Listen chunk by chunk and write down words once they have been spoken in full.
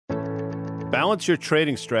Balance your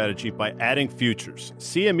trading strategy by adding futures.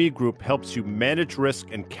 CME Group helps you manage risk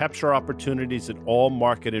and capture opportunities in all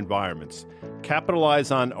market environments.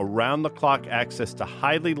 Capitalize on around-the-clock access to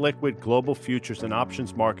highly liquid global futures and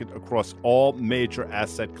options market across all major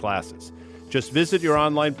asset classes. Just visit your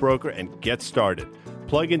online broker and get started.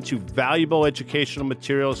 Plug into valuable educational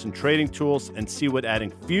materials and trading tools and see what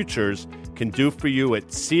adding futures can do for you at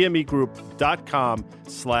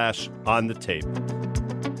cmegroup.com/on-the-tape.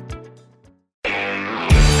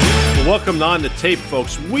 Welcome to On the Tape,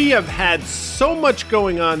 folks. We have had so much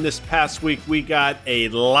going on this past week. We got a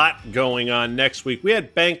lot going on next week. We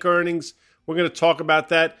had bank earnings. We're going to talk about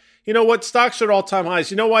that. You know what? Stocks are at all-time highs.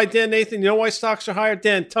 You know why, Dan Nathan? You know why stocks are higher?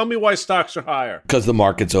 Dan, tell me why stocks are higher. Because the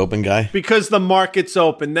market's open, guy. Because the market's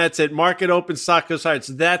open. That's it. Market open, stock goes higher. It's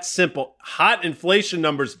that simple. Hot inflation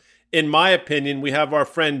numbers, in my opinion. We have our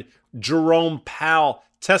friend Jerome Powell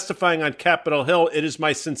testifying on Capitol Hill. It is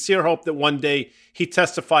my sincere hope that one day he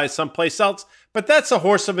testifies someplace else. But that's a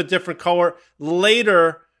horse of a different color.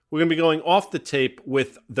 Later, we're going to be going off the tape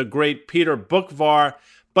with the great Peter Boockvar.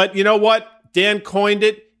 But you know what? Dan coined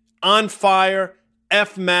it. On fire.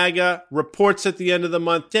 F MAGA. Reports at the end of the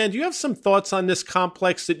month. Dan, do you have some thoughts on this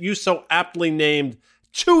complex that you so aptly named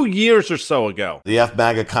 2 years or so ago? The F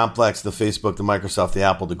MAGA complex, the Facebook, the Microsoft, the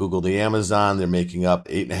Apple, the Google, the Amazon, they're making up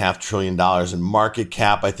 $8.5 trillion in market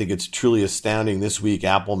cap. I think it's truly astounding. This week,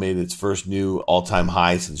 Apple made its first new all-time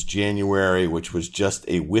high since January, which was just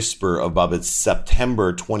a whisper above its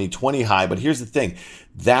September 2020 high. But here's the thing.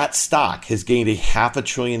 That stock has gained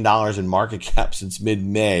 $500 billion in market cap since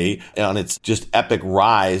mid-May on its just epic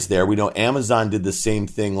rise there. We know Amazon did the same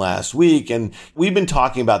thing last week, and we've been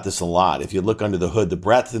talking about this a lot. If you look under the hood, the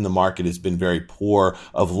breadth in the market has been very poor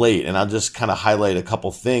of late, and I'll just kind of highlight a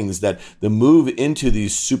couple things that the move into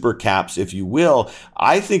these super caps, if you will,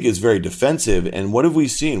 I think is very defensive. And what have we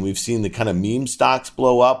seen? We've seen the kind of meme stocks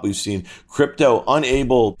blow up. We've seen crypto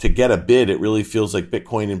unable to get a bid. It really feels like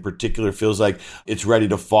Bitcoin in particular feels like it's ready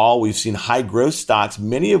to fall. We've seen high growth stocks,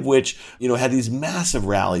 many of which, had these massive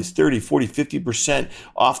rallies, 30, 40, 50%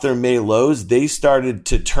 off their May lows. They started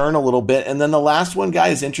to turn a little bit. And then the last one,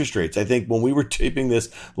 guys, interest rates. I think when we were taping this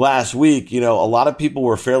last week, a lot of people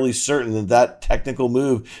were fairly certain that that technical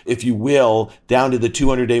move, if you will, down to the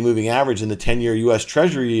 200-day moving average and the 10-year U.S.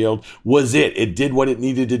 Treasury yield was it. It did what it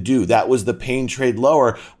needed to do. That was the pain trade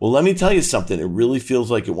lower. Well, let me tell you something. It really feels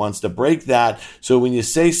like it wants to break that. So when you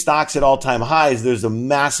say stocks at all-time highs, there's a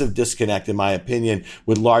massive disconnect, in my opinion,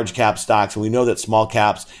 with large cap stocks. And we know that small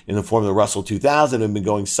caps in the form of the Russell 2000 have been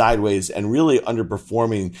going sideways and really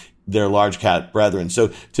underperforming their large cap brethren.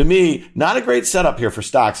 So to me, not a great setup here for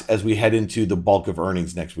stocks as we head into the bulk of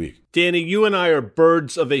earnings next week. Danny, you and I are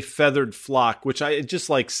birds of a feathered flock, which I just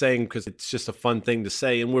like saying because it's just a fun thing to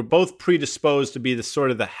say. And we're both predisposed to be the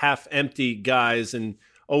sort of the half-empty guys and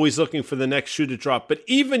always looking for the next shoe to drop. But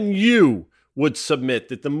even you would submit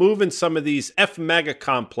that the move in some of these F MAGA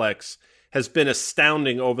complex has been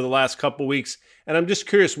astounding over the last couple of weeks. And I'm just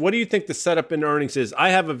curious, what do you think the setup in earnings is? I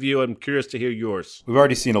have a view. I'm curious to hear yours. We've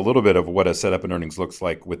already seen a little bit of what a setup in earnings looks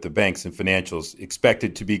like with the banks and financials.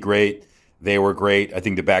 Expected to be great. They were great. I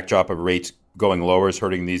think the backdrop of rates going lower is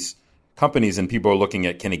hurting these companies, and people are looking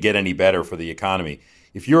at, can it get any better for the economy?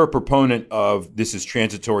 If you're a proponent of this is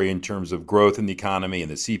transitory in terms of growth in the economy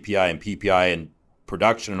and the CPI and PPI and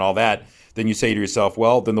production and all that, then you say to yourself,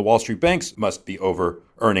 well, then the Wall Street banks must be over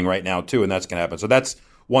earning right now too, and that's going to happen. So that's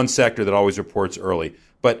one sector that always reports early.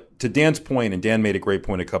 But to Dan's point, and Dan made a great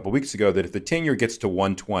point a couple of weeks ago, that if the 10-year gets to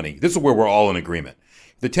 120, this is where we're all in agreement.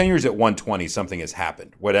 If the 10-year is at 120, something has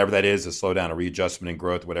happened. Whatever that is, a slowdown, a readjustment in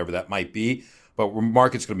growth, whatever that might be. But the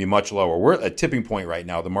market's going to be much lower. We're at a tipping point right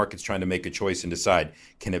now. The market's trying to make a choice and decide,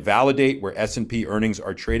 can it validate where S&P earnings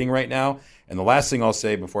are trading right now? And the last thing I'll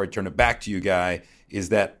say before I turn it back to you, Guy, is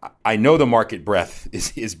that I know the market breadth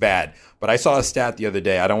is bad, but I saw a stat the other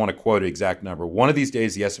day. I don't want to quote an exact number. One of these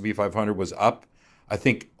days, the S&P 500 was up. I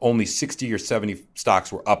think only 60 or 70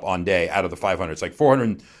 stocks were up on day out of the 500. It's like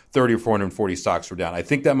 430 or 440 stocks were down. I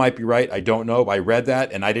think that might be right. I don't know. I read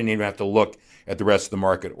that, and I didn't even have to look at the rest of the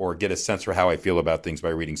market or get a sense for how I feel about things by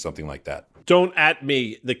reading something like that. Don't at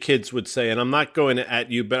me, the kids would say, and I'm not going to at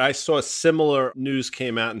you, but I saw similar news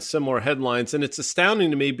came out and similar headlines, and it's astounding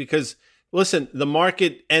to me because, listen, the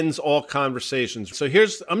market ends all conversations. So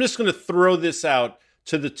I'm just going to throw this out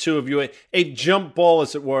to the two of you, a jump ball,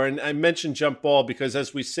 as it were. And I mentioned jump ball because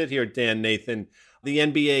as we sit here, Dan, Nathan, the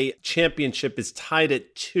NBA championship is tied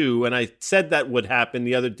at 2. And I said that would happen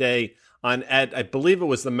the other day I believe it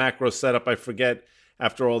was the macro setup. I forget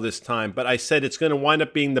after all this time. But I said it's going to wind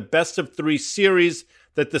up being the best of 3 series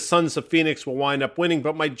that the Sons of Phoenix will wind up winning.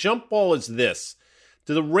 But my jump ball is this.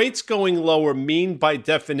 Do the rates going lower mean by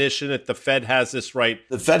definition that the Fed has this right?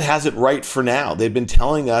 The Fed has it right for now. They've been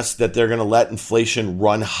telling us that they're going to let inflation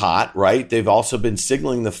run hot, right? They've also been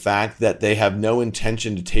signaling the fact that they have no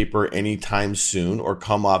intention to taper anytime soon or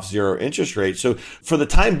come off zero interest rates. So for the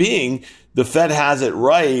time being, the Fed has it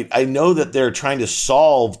right. I know that they're trying to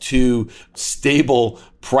solve to stable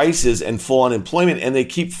prices and full unemployment, and they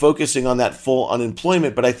keep focusing on that full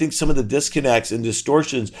unemployment. But I think some of the disconnects and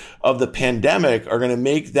distortions of the pandemic are going to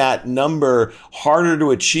make that number harder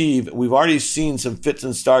to achieve. We've already seen some fits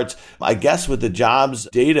and starts, I guess, with the jobs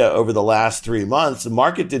data over the last 3 months. The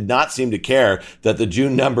market did not seem to care that the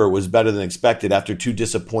June number was better than expected after two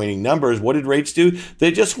disappointing numbers. What did rates do?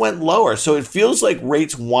 They just went lower. So it feels like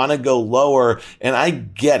rates want to go lower, and I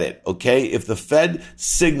get it, okay? If the Fed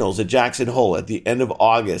signals at Jackson Hole at the end of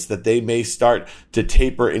August that they may start to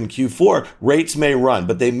taper in Q4, rates may run,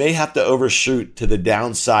 but they may have to overshoot to the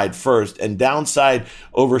downside first. And downside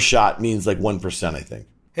overshot means like 1%, I think.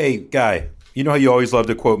 Hey, Guy, you know how you always love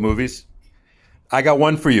to quote movies? I got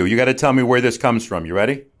one for you. You got to tell me where this comes from. You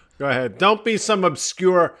ready? Go ahead. Don't be some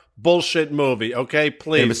obscure bullshit movie, okay?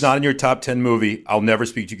 Please. And if it's not in your top 10 movie, I'll never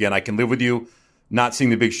speak to you again. I can live with you not seeing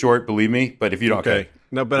The Big Short, believe me, but if you don't... Okay.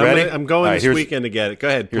 No, but I'm going this weekend to get it. Go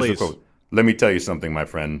ahead, please. Here's the quote. Let me tell you something, my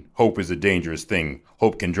friend. Hope is a dangerous thing.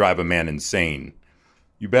 Hope can drive a man insane.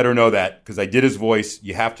 You better know that because I did his voice.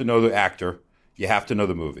 You have to know the actor. You have to know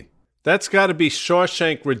the movie. That's got to be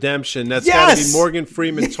Shawshank Redemption. That's got to be Morgan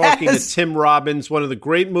Freeman talking to Tim Robbins, one of the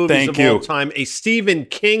great movies of all time. A Stephen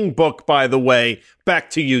King book, by the way.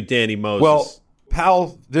 Back to you, Danny Moses. Well,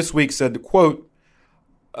 Powell this week said, quote,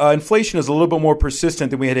 inflation is a little bit more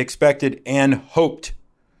persistent than we had expected and hoped.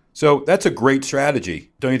 So that's a great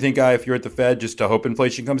strategy. Don't you think, Guy, if you're at the Fed, just to hope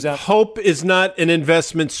inflation comes down? Hope is not an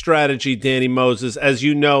investment strategy, Danny Moses, as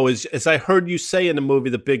you know, as I heard you say in the movie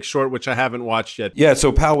The Big Short, which I haven't watched yet. Yeah,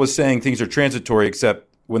 so Powell was saying things are transitory,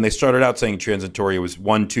 except when they started out saying transitory, it was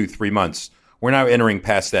 1, 2, 3 months. We're now entering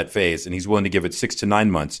past that phase, and he's willing to give it 6 to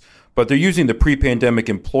 9 months. But they're using the pre-pandemic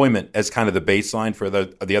employment as kind of the baseline for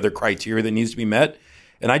the other criteria that needs to be met.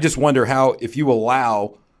 And I just wonder how, if you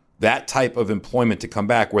allow that type of employment to come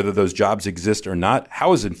back, whether those jobs exist or not,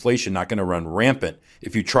 how is inflation not going to run rampant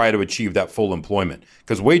if you try to achieve that full employment?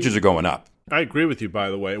 Because wages are going up. I agree with you,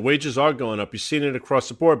 by the way. Wages are going up. You've seen it across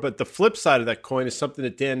the board. But the flip side of that coin is something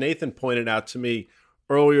that Dan Nathan pointed out to me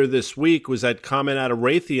earlier this week, was that comment out of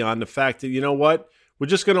Raytheon, the fact that, you know what, we're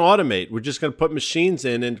just going to automate. We're just going to put machines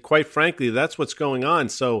in. And quite frankly, that's what's going on.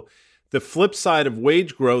 So the flip side of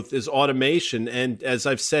wage growth is automation. And as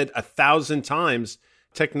I've said 1,000 times,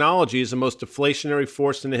 technology is the most deflationary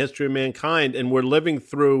force in the history of mankind, and we're living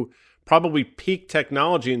through probably peak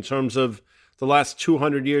technology in terms of the last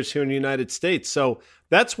 200 years here in the United States. So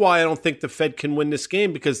that's why I don't think the Fed can win this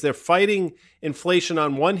game, because they're fighting inflation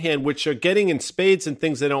on one hand, which are getting in spades and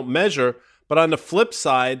things they don't measure. But on the flip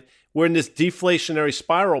side, we're in this deflationary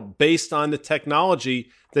spiral based on the technology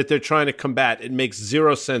that they're trying to combat. It makes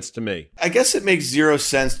zero sense to me. I guess it makes zero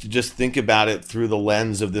sense to just think about it through the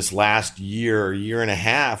lens of this last year and a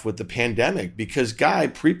half with the pandemic. Because, Guy,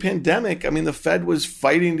 pre-pandemic, I mean, the Fed was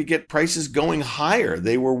fighting to get prices going higher.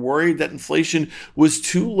 They were worried that inflation was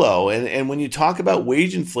too low. And when you talk about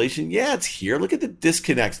wage inflation, yeah, it's here. Look at the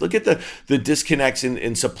disconnects. Look at the disconnects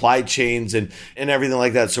in supply chains and everything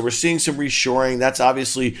like that. So we're seeing some reshoring. That's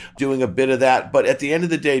obviously doing a bit of that. But at the end of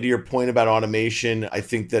the day, to your point about automation, I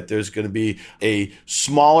think that there's going to be a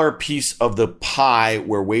smaller piece of the pie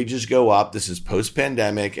where wages go up. This is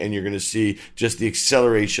post-pandemic, and you're going to see just the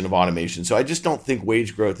acceleration of automation. So I just don't think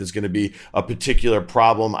wage growth is going to be a particular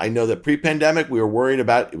problem. I know that pre-pandemic we were worried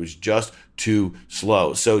about it was just too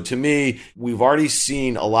slow. So to me, we've already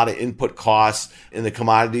seen a lot of input costs in the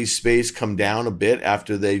commodities space come down a bit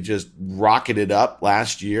after they just rocketed up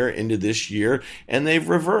last year into this year, and they've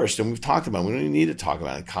reversed. And we've talked about, we don't even need to talk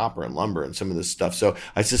about it, copper and lumber and some of this stuff. So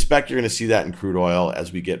I suspect you're going to see that in crude oil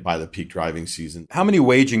as we get by the peak driving season. How many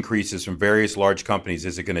wage increases from various large companies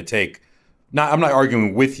is it going to take? I'm not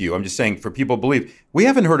arguing with you. I'm just saying for people to believe. We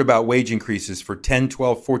haven't heard about wage increases for 10,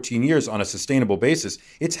 12, 14 years on a sustainable basis.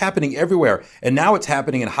 It's happening everywhere. And now it's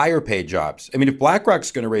happening in higher paid jobs. I mean, if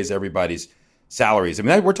BlackRock's going to raise everybody's salaries, I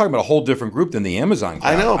mean, we're talking about a whole different group than the Amazon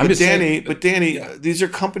crowd. I know, but Danny, these are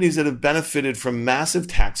companies that have benefited from massive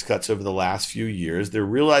tax cuts over the last few years. They're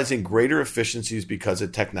realizing greater efficiencies because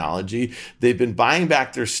of technology. They've been buying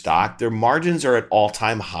back their stock. Their margins are at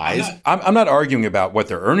all-time highs. I'm not arguing about what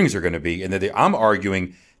their earnings are going to be, and I'm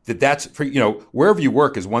arguing that's for, wherever you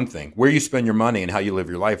work is one thing. Where you spend your money and how you live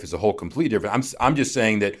your life is a whole completely different. I'm just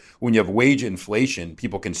saying that when you have wage inflation,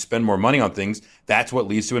 people can spend more money on things. That's what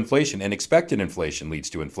leads to inflation, and expected inflation leads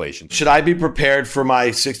to inflation. Should I be prepared for my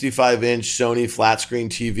 65-inch Sony flat screen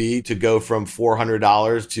TV to go from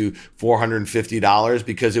 $400 to $450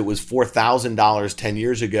 because it was $4,000 10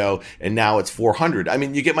 years ago and now it's $400? I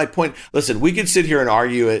mean, you get my point. Listen, we could sit here and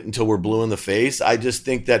argue it until we're blue in the face. I just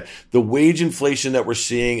think that the wage inflation that we're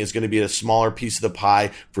seeing is going to be a smaller piece of the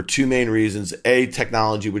pie for two main reasons. A,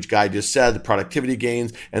 technology, which Guy just said, the productivity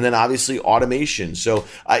gains, and then obviously automation. So,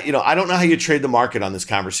 I don't know how you trade the market on this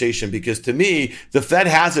conversation, because to me, the Fed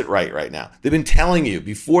has it right now. They've been telling you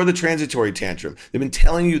before the transitory tantrum, they've been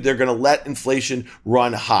telling you they're going to let inflation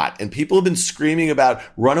run hot. And people have been screaming about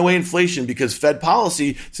runaway inflation because Fed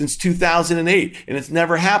policy since 2008, and it's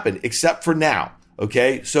never happened except for now.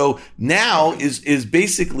 Okay, so now is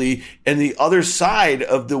basically in the other side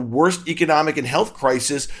of the worst economic and health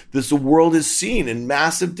crisis that the world has seen, and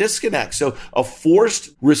massive disconnect. So a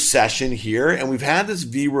forced recession here, and we've had this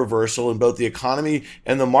V reversal in both the economy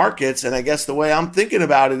and the markets. And I guess the way I'm thinking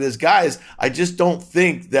about it is, guys, I just don't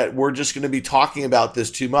think that we're just going to be talking about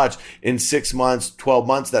this too much in 6 months, 12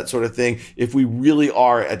 months, that sort of thing, if we really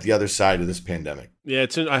are at the other side of this pandemic. Yeah,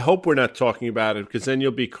 I hope we're not talking about it, because then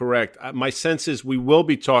you'll be correct. My sense is we will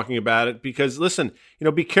be talking about it because, listen,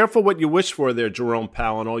 be careful what you wish for there, Jerome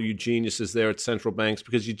Powell, and all you geniuses there at central banks,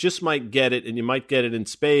 because you just might get it, and you might get it in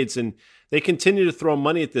spades, and they continue to throw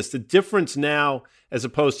money at this. The difference now, as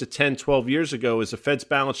opposed to 10, 12 years ago, is the Fed's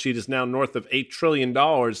balance sheet is now north of $8 trillion,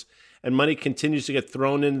 and money continues to get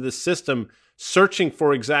thrown into the system searching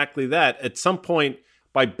for exactly that. At some point,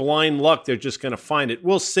 by blind luck, they're just going to find it.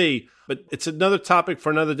 We'll see. But it's another topic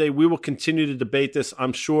for another day. We will continue to debate this,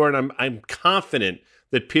 I'm sure, and I'm confident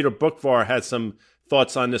that Peter Boockvar has some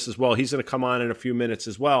thoughts on this as well. He's going to come on in a few minutes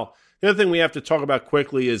as well. The other thing we have to talk about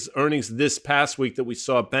quickly is earnings this past week that we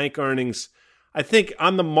saw, bank earnings. I think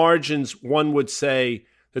on the margins, one would say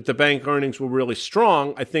that the bank earnings were really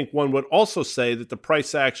strong. I think one would also say that the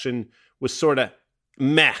price action was sort of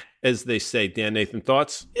meh, as they say. Dan Nathan,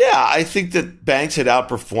 thoughts? Yeah, I think that banks had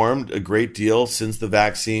outperformed a great deal since the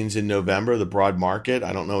vaccines in November, the broad market.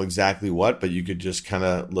 I don't know exactly what, but you could just kind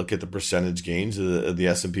of look at the percentage gains of the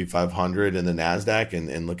S&P 500 and the NASDAQ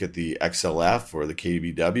and look at the XLF or the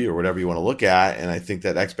KBW or whatever you want to look at. And I think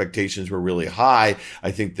that expectations were really high.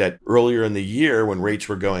 I think that earlier in the year when rates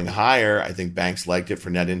were going higher, I think banks liked it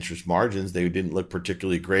for net interest margins. They didn't look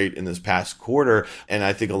particularly great in this past quarter. And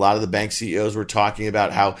I think a lot of the bank CEOs were talking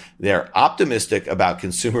about how they're optimistic about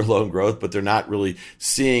consumer loan growth, but they're not really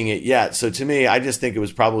seeing it yet. So to me, I just think it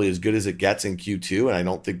was probably as good as it gets in Q2. And I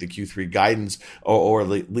don't think the Q3 guidance or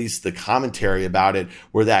at least the commentary about it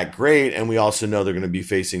were that great. And we also know they're going to be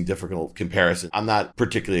facing difficult comparisons. I'm not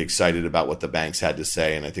particularly excited about what the banks had to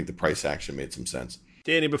say. And I think the price action made some sense.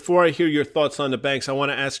 Danny, before I hear your thoughts on the banks, I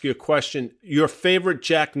want to ask you a question. Your favorite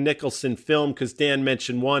Jack Nicholson film, because Dan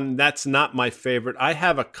mentioned one. That's not my favorite. I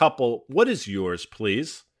have a couple. What is yours,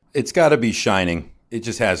 please? It's got to be Shining. It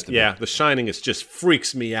just has to be. Yeah, The Shining just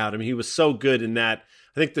freaks me out. I mean, he was so good in that.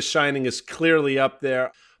 I think The Shining is clearly up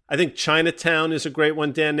there. I think Chinatown is a great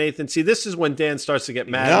one, Dan Nathan. See, this is when Dan starts to get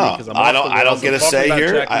mad at me because I don't get a say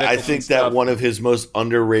here. I think that one of his most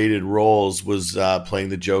underrated roles was playing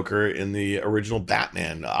the Joker in the original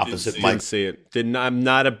Batman opposite Mike. Didn't see it. I'm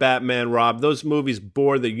not a Batman, Rob. Those movies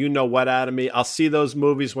bore the you-know-what out of me. I'll see those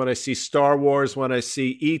movies when I see Star Wars, when I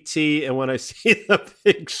see E.T., and when I see The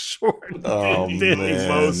Big Short. Oh, man.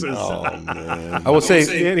 Moses. Oh, man. I will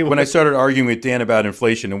say, anyway, when I started arguing with Dan about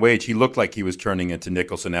inflation and wage, he looked like he was turning into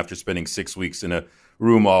Nicholson after spending 6 weeks in a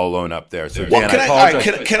room all alone up there. So, Dan, I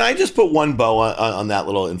apologize. Can I just put one bow on that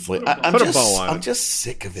little inflation? I'm just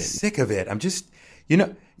sick of it. Sick of it. I'm just, you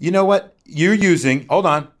know what? You're using, hold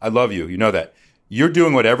on, I love you. You know that. You're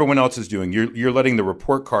doing what everyone else is doing. You're letting the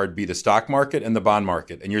report card be the stock market and the bond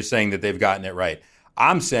market, and you're saying that they've gotten it right.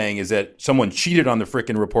 I'm saying is that someone cheated on the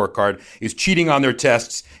frickin' report card, is cheating on their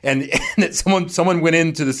tests, and that someone went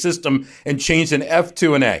into the system and changed an F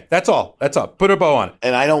to an A. That's all. Put a bow on it.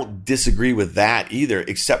 And I don't disagree with that either,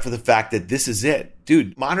 except for the fact that this is it.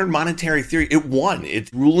 Dude, modern monetary theory, it won.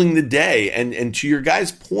 It's ruling the day. And to your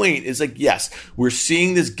guy's point, it's like, yes, we're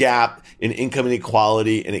seeing this gap in income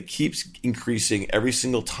inequality, and it keeps increasing every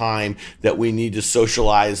single time that we need to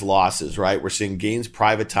socialize losses, right? We're seeing gains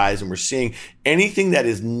privatized, and we're seeing anything that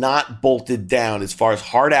is not bolted down as far as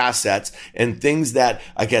hard assets and things that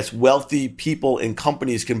I guess wealthy people and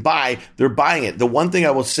companies can buy, they're buying it. The one thing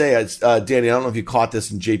I will say is, Danny, I don't know if you caught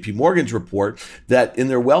this in JP Morgan's report, that in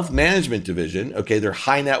their wealth management division, okay, their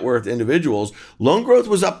high net worth individuals, loan growth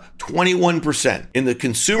was up 21%. In the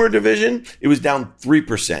consumer division, it was down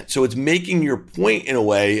 3%. So it's making your point in a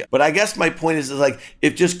way. But I guess my point is like,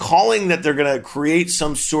 if just calling that they're going to create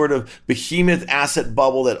some sort of behemoth asset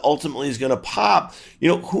bubble that ultimately is going to pop,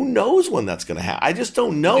 who knows when that's going to happen? I just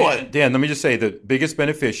don't know. Dan, let me just say the biggest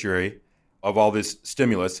beneficiary of all this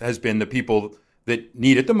stimulus has been the people that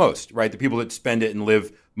need it the most, right? The people that spend it and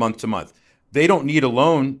live month to month. They don't need a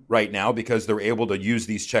loan right now because they're able to use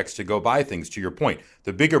these checks to go buy things, to your point.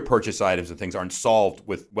 The bigger purchase items and things aren't solved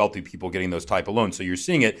with wealthy people getting those type of loans. So you're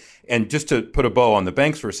seeing it. And just to put a bow on the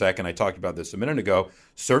banks for a second, I talked about this a minute ago,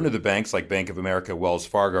 certain of the banks like Bank of America, Wells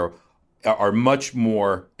Fargo, are much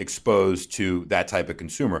more exposed to that type of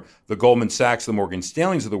consumer. The Goldman Sachs, the Morgan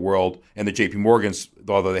Stanleys of the world, and the JP Morgans,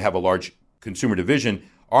 although they have a large consumer division,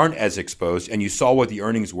 aren't as exposed. And you saw what the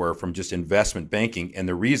earnings were from just investment banking. And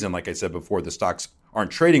the reason, like I said before, the stocks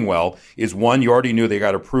aren't trading well is, one, you already knew they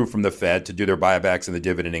got approved from the Fed to do their buybacks and the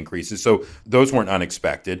dividend increases. So those weren't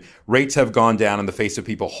unexpected. Rates have gone down in the face of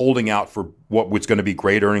people holding out for what was going to be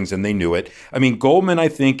great earnings, and they knew it. I mean, Goldman, I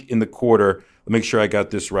think in the quarter, let me make sure I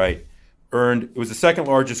got this right, it was the second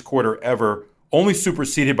largest quarter ever, only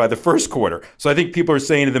superseded by the first quarter. So I think people are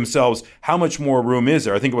saying to themselves, how much more room is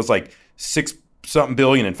there? I think it was like $6-something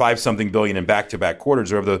billion and $5-something billion in back-to-back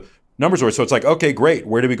quarters, or the numbers were. So it's like, okay, great.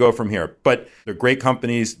 Where do we go from here? But they're great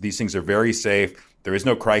companies. These things are very safe. There is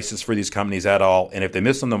no crisis for these companies at all. And if they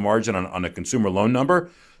miss on the margin on a consumer loan number,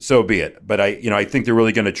 so be it. But I think they're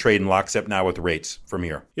really going to trade in lockstep now with rates from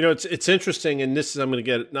here. It's interesting, and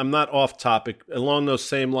I'm not off topic, along those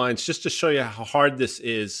same lines, just to show you how hard this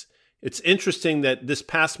is. It's interesting that this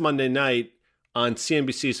past Monday night on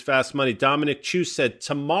CNBC's Fast Money, Dominic Chu said,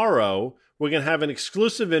 tomorrow we're going to have an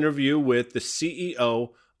exclusive interview with the CEO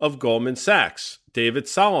of Goldman Sachs, David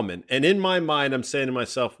Solomon. And in my mind, I'm saying to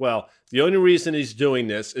myself, well, the only reason he's doing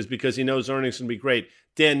this is because he knows earnings are going to be great.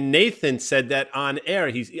 Dan Nathan said that on air.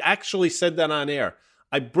 He actually said that on air.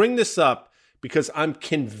 I bring this up because I'm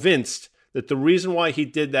convinced that the reason why he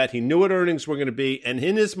did that, he knew what earnings were going to be. And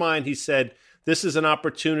in his mind, he said, this is an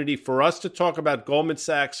opportunity for us to talk about Goldman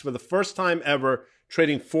Sachs for the first time ever,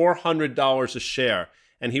 trading $400 a share.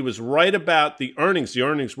 And he was right about the earnings. The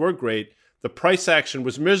earnings were great. The price action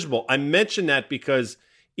was miserable. I mention that because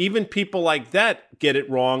even people like that get it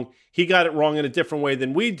wrong. He got it wrong in a different way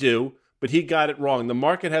than we do, but he got it wrong. The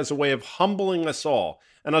market has a way of humbling us all.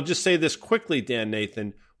 And I'll just say this quickly, Dan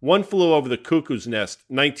Nathan. One Flew Over the Cuckoo's Nest,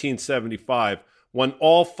 1975, won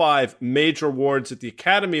all 5 major awards at the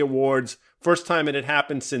Academy Awards. First time it had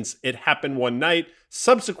happened since It Happened One Night.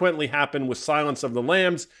 Subsequently happened with Silence of the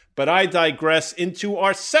Lambs. But I digress into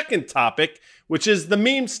our second topic, which is the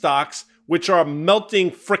meme stocks, which are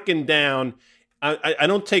melting frickin' down. I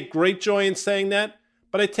don't take great joy in saying that,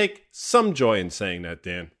 but I take some joy in saying that,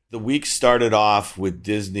 Dan. The week started off with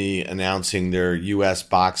Disney announcing their U.S.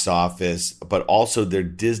 box office, but also their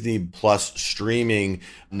Disney Plus streaming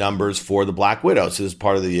numbers for The Black Widow. So this is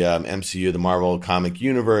part of the MCU, the Marvel Comic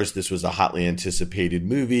Universe. This was a hotly anticipated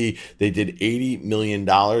movie. They did $80 million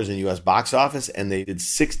in U.S. box office, and they did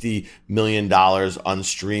 $60 million on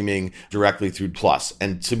streaming directly through Plus.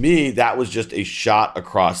 And to me, that was just a shot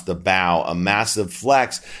across the bow, a massive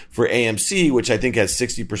flex for AMC, which I think has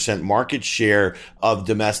 60% market share of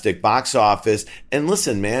domestic box office. And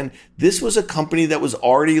listen, man, this was a company that was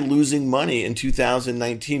already losing money in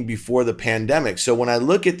 2019 before the pandemic. So when I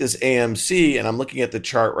look at this AMC and I'm looking at the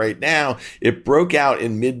chart right now, it broke out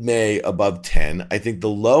in mid-May above 10. I think the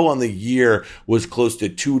low on the year was close to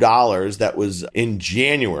 $2. That was in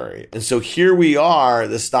January. And so here we are,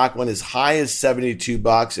 the stock went as high as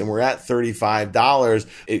 $72 and we're at $35.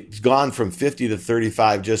 It's gone from 50 to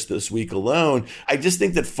 35 just this week alone. I just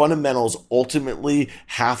think that fundamentals ultimately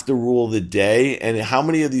have to rule the day. And how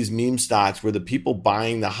many of these meme stocks were the people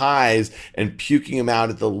buying the highs and puking them out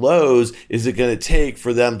at the lows is it going to take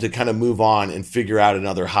for them to kind of move on and figure out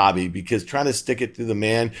another hobby? Because trying to stick it to the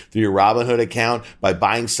man through your Robinhood account by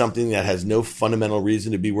buying something that has no fundamental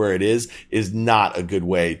reason to be where it is not a good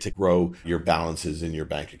way to grow your balances in your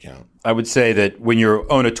bank account. I would say that when you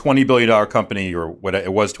own a $20 billion company, or what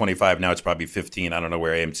it was 25, now it's probably 15. I don't know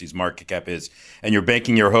where AMC's market cap is. And you're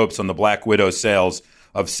banking your hopes on the Black Widow sales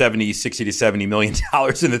of $60 to $70 million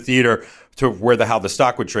in the theater to how the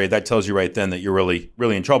stock would trade, that tells you right then that you're really,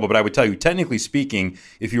 really in trouble. But I would tell you, technically speaking,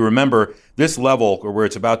 if you remember, this level or where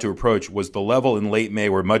it's about to approach was the level in late May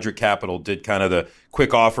where Mudrick Capital did kind of the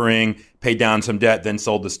quick offering, paid down some debt, then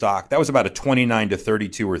sold the stock. That was about a $29 to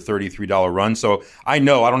 $32 or $33 run. So I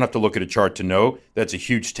know I don't have to look at a chart to know that's a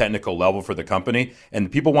huge technical level for the company. And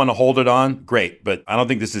people want to hold it on, great. But I don't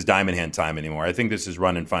think this is diamond hand time anymore. I think this is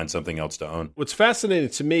run and find something else to own. What's fascinating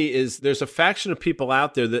to me is there's a faction of people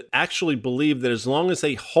out there that actually believe that as long as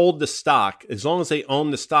they hold the stock, as long as they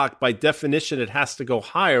own the stock, by definition, it has to go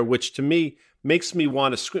higher, which to me makes me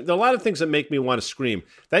want to scream. There are a lot of things that make me want to scream.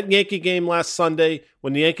 That Yankee game last Sunday,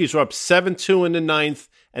 when the Yankees were up 7-2 in the ninth,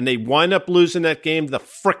 and they wind up losing that game to the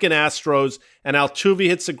frickin' Astros, and Altuve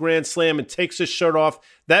hits a grand slam and takes his shirt off,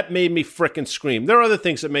 that made me frickin' scream. There are other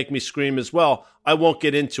things that make me scream as well. I won't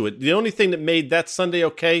get into it. The only thing that made that Sunday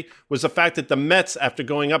okay was the fact that the Mets, after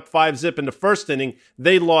going up 5-0 in the first inning,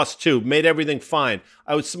 they lost 2, made everything fine.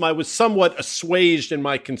 I was somewhat assuaged in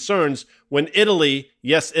my concerns when Italy,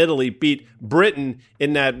 yes, Italy, beat Britain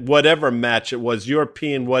in that whatever match it was,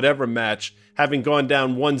 European whatever match, having gone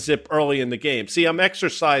down 1-0 early in the game. See, I'm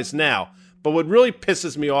exercised now. But what really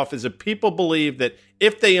pisses me off is that people believe that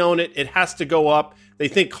if they own it, it has to go up. They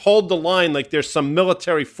think hold the line like there's some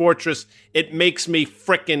military fortress. It makes me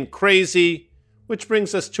frickin' crazy. Which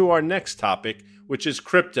brings us to our next topic, which is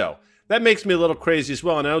crypto. That makes me a little crazy as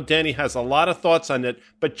well. And I know Danny has a lot of thoughts on it.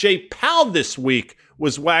 But Jay Powell this week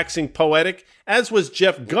was waxing poetic, as was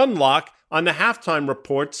Jeff Gundlach on the halftime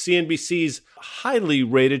report, CNBC's highly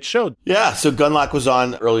rated show. Yeah, so Gundlach was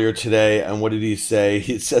on earlier today, and what did he say?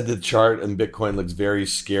 He said the chart in Bitcoin looks very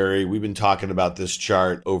scary. We've been talking about this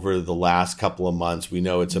chart over the last couple of months. We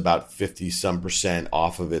know it's about 50-some%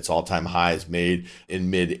 off of its all-time highs made in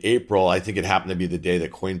mid-April. I think it happened to be the day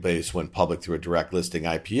that Coinbase went public through a direct listing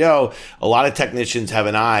IPO. A lot of technicians have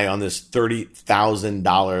an eye on this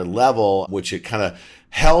 $30,000 level, which it kind of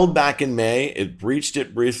held back in May. It breached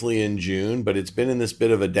it briefly in June, but it's been in this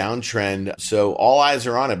bit of a downtrend. So all eyes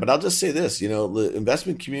are on it. But I'll just say this, the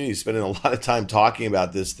investment community is spending a lot of time talking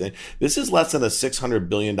about this thing. This is less than a $600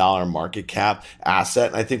 billion market cap asset.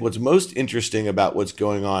 And I think what's most interesting about what's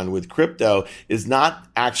going on with crypto is not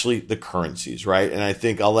actually the currencies, right? And I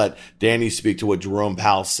think I'll let Danny speak to what Jerome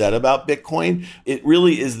Powell said about Bitcoin. It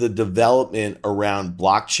really is the development around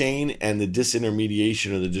blockchain and the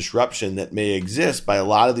disintermediation or the disruption that may exist by a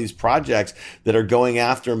lot of these projects that are going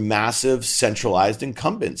after massive centralized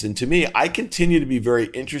incumbents. And to me, I continue to be very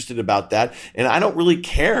interested about that. And I don't really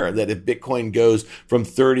care that if Bitcoin goes from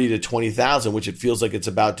 30 to 20,000, which it feels like it's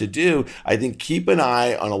about to do. I think keep an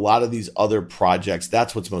eye on a lot of these other projects.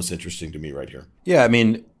 That's what's most interesting to me right here. Yeah, I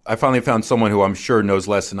mean, I finally found someone who I'm sure knows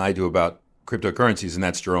less than I do about cryptocurrencies, and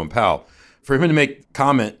that's Jerome Powell. For him to make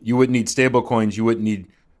comment, you wouldn't need stablecoins, you wouldn't need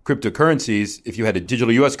cryptocurrencies if you had a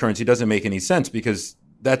digital U.S. currency. Doesn't make any sense because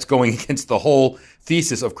that's going against the whole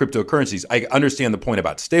thesis of cryptocurrencies. I understand the point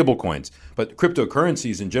about stablecoins, but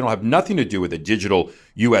cryptocurrencies in general have nothing to do with a digital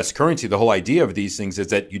U.S. currency. The whole idea of these things is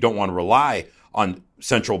that you don't want to rely on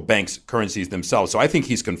central banks' currencies themselves. So I think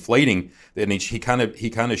he's conflating, and he kind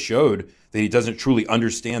of showed that he doesn't truly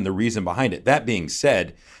understand the reason behind it. That being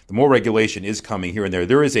said, the more regulation is coming here and there.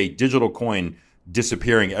 There is a digital coin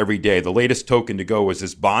disappearing every day. The latest token to go was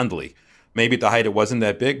this Bondly. Maybe at the height it wasn't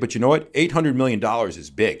that big, but you know what? $800 million is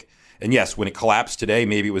big. And yes, when it collapsed today,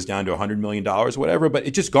 maybe it was down to $100 million, whatever, but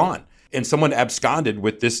it's just gone. And someone absconded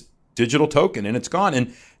with this digital token and it's gone.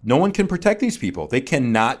 And no one can protect these people. They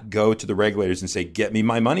cannot go to the regulators and say, get me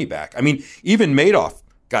my money back. I mean, even Madoff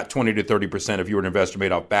got 20 to 30%, if you were an investor,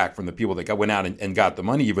 Madoff back from the people that went out and got the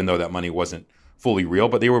money, even though that money wasn't fully real,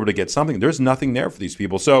 but they were able to get something. There's nothing there for these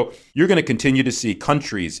people. So you're going to continue to see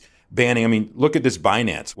countries banning. I mean, look at this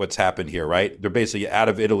Binance, what's happened here, right? They're basically out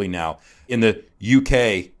of Italy now. In the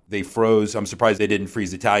UK, they froze. I'm surprised they didn't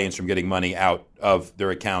freeze Italians from getting money out of their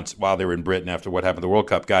accounts while they were in Britain after what happened to the World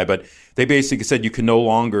Cup guy. But they basically said you can no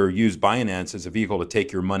longer use Binance as a vehicle to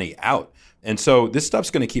take your money out. And so this stuff's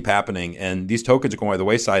going to keep happening, and these tokens are going by the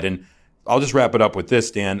wayside. And I'll just wrap it up with this,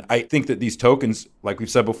 Dan. I think that these tokens, like we've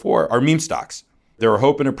said before, are meme stocks. They're a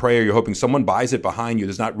hope and a prayer. You're hoping someone buys it behind you.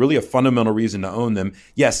 There's not really a fundamental reason to own them.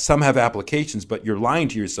 Yes, some have applications, but you're lying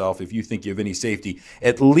to yourself if you think you have any safety.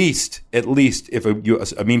 At least if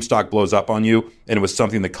a meme stock blows up on you and it was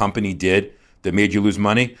something the company did that made you lose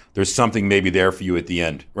money, there's something maybe there for you at the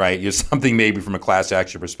end, right? There's something maybe from a class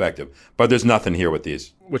action perspective. But there's nothing here with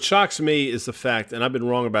these. What shocks me is the fact, and I've been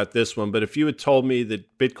wrong about this one, but if you had told me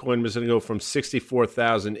that Bitcoin was going to go from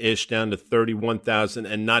 64,000-ish down to 31,000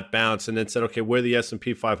 and not bounce, and then said, okay, where the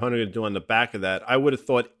S&P 500 going to do on the back of that, I would have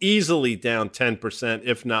thought easily down 10%,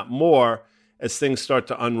 if not more. as things start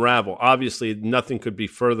to unravel. Obviously, nothing could be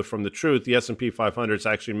further from the truth. The S&P 500 has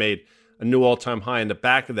actually made a new all-time high in the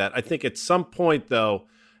back of that. I think at some point, though,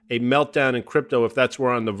 a meltdown in crypto, if that's what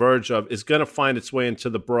we're on the verge of, is going to find its way into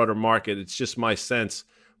the broader market. It's just my sense.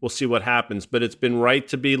 We'll see what happens. But it's been right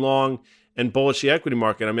to be long and bullish the equity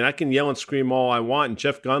market. I mean, I can yell and scream all I want, and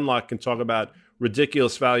Jeff Gundlach can talk about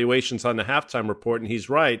ridiculous valuations on the halftime report, and he's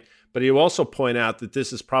right. But he'll also point out that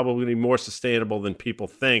this is probably more sustainable than people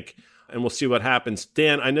think, and we'll see what happens.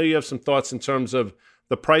 Dan, I know you have some thoughts in terms of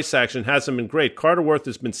the price action. It hasn't been great. Carter Worth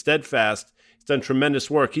has been steadfast. He's done tremendous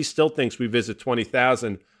work. He still thinks we visit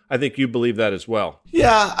 20,000. I think you believe that as well.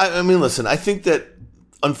 Yeah, I mean, listen, I think that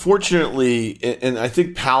unfortunately, and I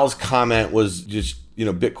think Powell's comment was just,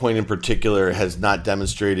 Bitcoin in particular has not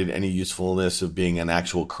demonstrated any usefulness of being an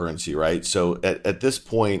actual currency, right? So at this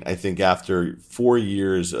point, I think after 4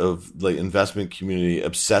 years of the investment community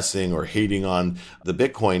obsessing or hating on the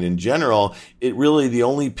Bitcoin in general, it really, the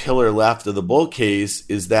only pillar left of the bull case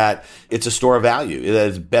is that it's a store of value. It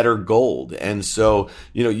has better gold. And so,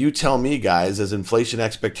 you tell me, guys, as inflation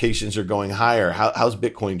expectations are going higher, how's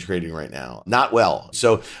Bitcoin trading right now? Not well.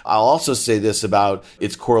 So I'll also say this about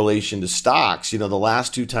its correlation to stocks. The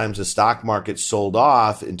last two times the stock market sold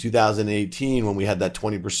off in 2018, when we had that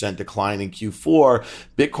 20% decline in Q4,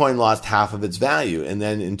 Bitcoin lost half of its value. And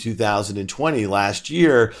then in 2020, last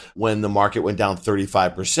year, when the market went down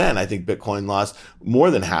 35%, I think Bitcoin lost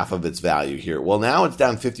more than half of its value here. Well, now it's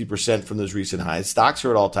down 50% from those recent highs. Stocks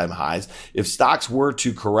are at all-time highs. If stocks were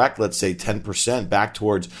to correct, let's say 10% back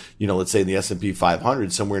towards, let's say the S&P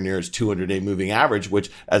 500, somewhere near its 200-day moving average,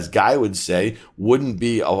 which, as Guy would say, wouldn't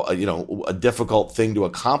be a difficult thing to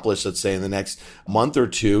accomplish, let's say in the next month or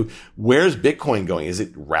two. Where's Bitcoin going? Is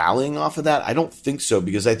it rallying off of that? I don't think so,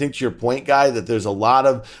 because I think, to your point, Guy, that there's a lot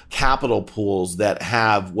of capital pools that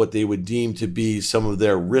have what they would deem to be some of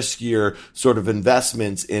their riskier sort of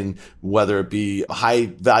investments in, whether it be high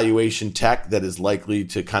valuation tech that is likely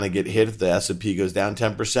to kind of get hit if the S&P goes down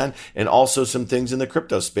 10%, and also some things in the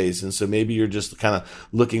crypto space. And so maybe you're just kind of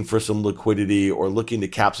looking for some liquidity or looking to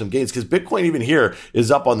cap some gains, because Bitcoin even here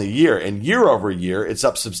is up on the year, and year over year, it's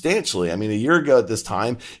up substantially. I mean, a year ago at this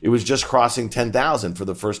time, it was just crossing 10,000 for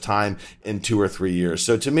the first time in 2 or 3 years.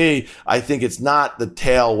 So to me, I think it's not the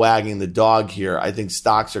tail wagging the dog here. I think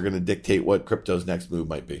stocks are going to dictate what crypto's next move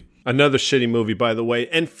might be. Another shitty movie, by the way.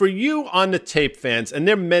 And for you On the Tape fans, and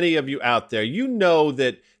there are many of you out there, you know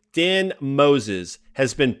that Dan Moses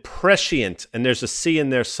has been prescient, and there's a C in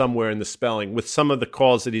there somewhere in the spelling, with some of the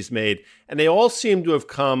calls that he's made. And they all seem to have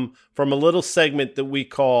come from a little segment that we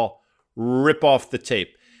call Rip Off the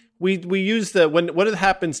Tape. We use what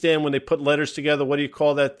happens, Dan, when they put letters together? What do you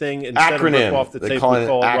call that thing? Instead acronym. Of Rip Off the they Tape, call we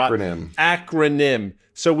call it acronym. Acronym.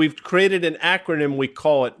 So we've created an acronym. We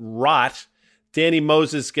call it ROT. Danny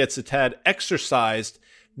Moses gets a tad exercised.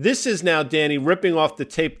 This is now Danny ripping off the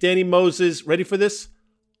tape. Danny Moses, ready for this?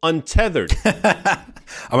 Untethered.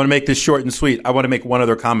 I'm going to make this short and sweet. I want to make one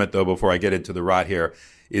other comment, though, before I get into the rot here,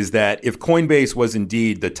 is that if Coinbase was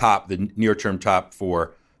indeed the near-term top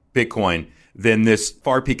for Bitcoin, then this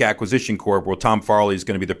Far Peak Acquisition Corp, where Tom Farley is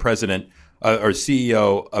going to be the president or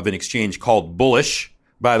CEO of an exchange called Bullish,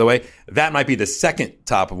 by the way, that might be the second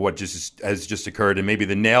top of what has just occurred, and maybe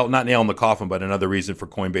not nail in the coffin, but another reason for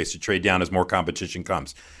Coinbase to trade down as more competition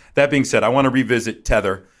comes. That being said, I want to revisit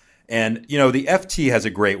Tether. And, the FT has a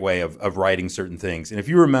great way of writing certain things. And if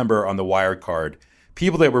you remember on the Wirecard,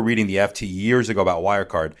 people that were reading the FT years ago about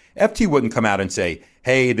Wirecard, FT wouldn't come out and say,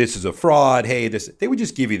 hey, this is a fraud, hey, this. They would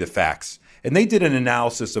just give you the facts. And they did an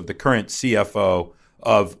analysis of the current CFO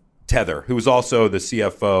of Tether, who was also the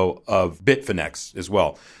CFO of Bitfinex as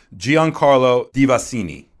well, Giancarlo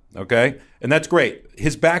Divasini, okay? And that's great.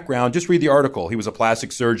 His background, just read the article. He was a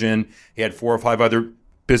plastic surgeon. He had 4 or 5 other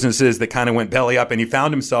businesses that kind of went belly up, and he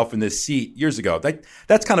found himself in this seat years ago.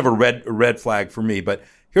 That's kind of a red flag for me. But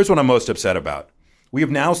here's what I'm most upset about. We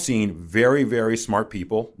have now seen very, very smart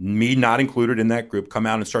people, me not included in that group, come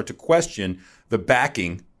out and start to question the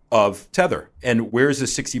backing of Tether. And where is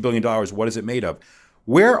this $60 billion? What is it made of?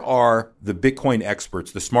 Where are the Bitcoin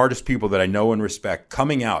experts, the smartest people that I know and respect,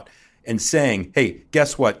 coming out and saying, hey,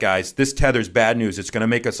 guess what, guys? This Tether's bad news. It's going to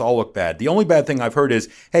make us all look bad. The only bad thing I've heard is,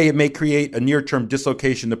 hey, it may create a near-term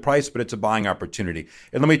dislocation in the price, but it's a buying opportunity.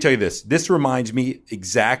 And let me tell you this. This reminds me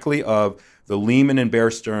exactly of the Lehman and Bear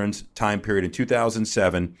Stearns time period in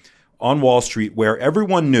 2007 on Wall Street, where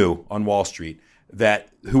everyone knew on Wall Street that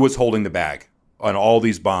who was holding the bag. on all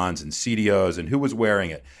these bonds and CDOs and who was wearing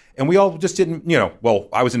it. And we all just didn't,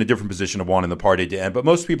 I was in a different position of wanting the party to end, but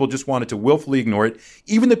most people just wanted to willfully ignore it.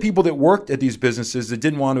 Even the people that worked at these businesses that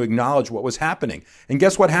didn't want to acknowledge what was happening. And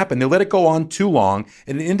guess what happened? They let it go on too long,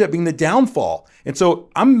 and it ended up being the downfall. And so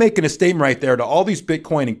I'm making a statement right there to all these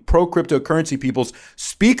Bitcoin and pro-cryptocurrency peoples.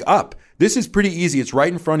 Speak up. This is pretty easy. It's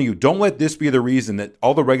right in front of you. Don't let this be the reason that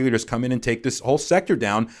all the regulators come in and take this whole sector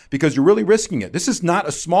down, because you're really risking it. This is not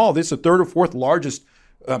a small, this is the third or fourth largest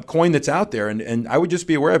coin that's out there. And I would just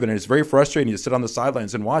be aware of it. And it's very frustrating to sit on the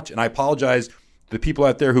sidelines and watch. And I apologize to the people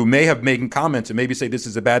out there who may have made comments and maybe say this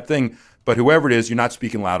is a bad thing, but whoever it is, you're not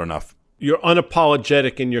speaking loud enough. You're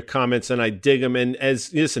unapologetic in your comments, and I dig them. And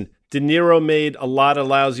listen, De Niro made a lot of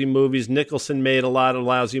lousy movies. Nicholson made a lot of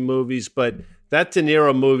lousy movies, but that De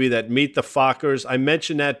Niro movie, that Meet the Fockers, I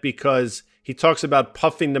mention that because he talks about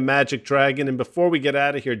puffing the magic dragon. And before we get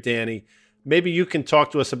out of here, Danny, maybe you can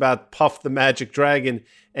talk to us about Puff the Magic Dragon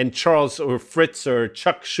and Charles or Fritz or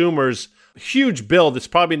Chuck Schumer's huge bill that's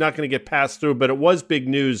probably not going to get passed through, but it was big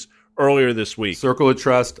news earlier this week. Circle of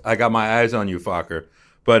trust. I got my eyes on you, Fokker.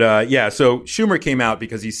 But so Schumer came out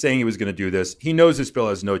because he's saying he was going to do this. He knows this bill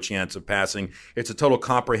has no chance of passing. It's a total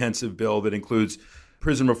comprehensive bill that includes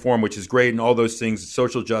prison reform, which is great, and all those things,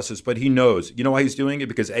 social justice. But he knows. You know why he's doing it?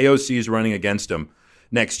 Because AOC is running against him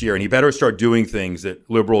next year, and he better start doing things that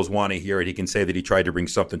liberals want to hear, and he can say that he tried to bring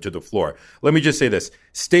something to the floor. Let me just say this.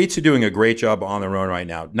 States are doing a great job on their own right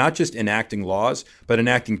now, not just enacting laws, but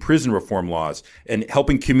enacting prison reform laws and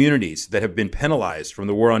helping communities that have been penalized from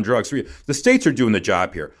the war on drugs. The states are doing the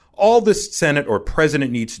job here. All the Senate or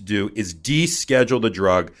president needs to do is deschedule the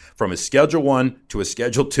drug from a Schedule 1 to a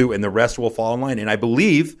Schedule 2, and the rest will fall in line. And I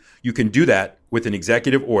believe you can do that with an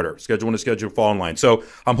executive order, Schedule 1 to Schedule 2 fall in line. So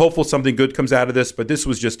I'm hopeful something good comes out of this, but this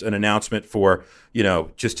was just an announcement for,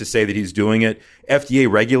 just to say that he's doing it. FDA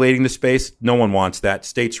regulating the space, no one wants that.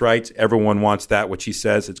 States' rights, everyone wants that, which he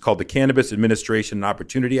says. It's called the Cannabis Administration and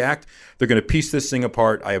Opportunity Act. They're going to piece this thing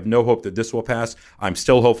apart. I have no hope that this will pass. I'm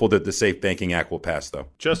still hopeful that the Safe Banking Act will pass, though.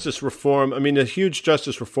 Justice reform, a huge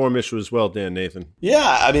justice reform issue as well, Dan Nathan.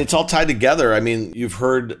 Yeah, it's all tied together. You've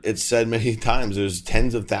heard it said many times, there's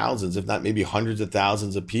tens of thousands, if not maybe hundreds of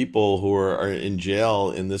thousands of people who are in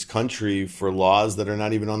jail in this country for laws that are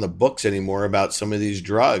not even on the books anymore about some of these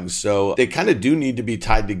drugs. So they kind of do need to be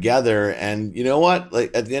tied together. And you know what?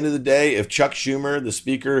 At the end of the day, if Chuck Schumer, the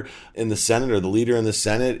speaker in the Senate or the leader in the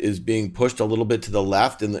Senate, is being pushed a little bit to the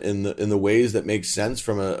left in the ways that make sense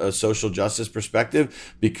from a social justice perspective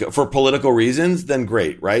for political reasons, then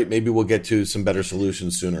great, right? Maybe we'll get to some better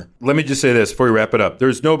solutions sooner. Let me just say this before we wrap it up.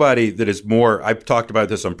 There's nobody that is more, I've talked about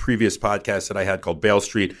this on previous podcasts that I had called Bail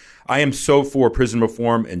Street. I am so for prison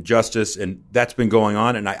reform and justice, and that's been going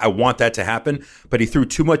on, and I want that to happen. But he threw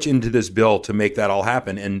too much into this bill to make that all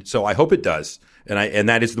happen, and so I hope it does. And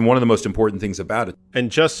that is one of the most important things about it.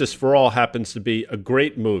 And Justice for All happens to be a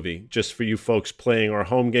great movie, just for you folks playing our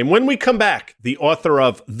home game. When we come back, the author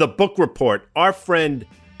of The Book Report, our friend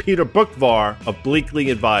Peter Boockvar of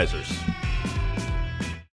Bleakley Advisors.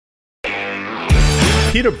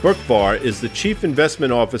 Peter Boockvar is the Chief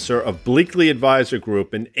Investment Officer of Bleakley Advisor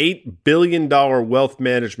Group, an $8 billion wealth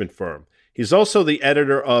management firm. He's also the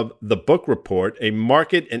editor of The Book Report, a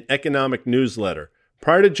market and economic newsletter.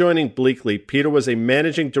 Prior to joining Bleakley, Peter was a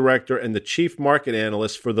managing director and the chief market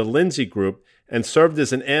analyst for the Lindsay Group and served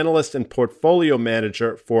as an analyst and portfolio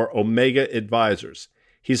manager for Omega Advisors.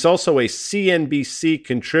 He's also a CNBC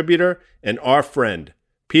contributor and our friend.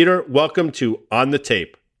 Peter, welcome to On the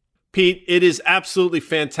Tape. Pete, it is absolutely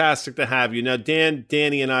fantastic to have you. Now,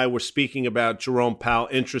 Danny, and I were speaking about Jerome Powell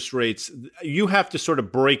interest rates. You have to sort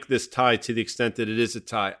of break this tie to the extent that it is a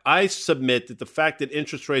tie. I submit that the fact that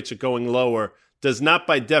interest rates are going lower does not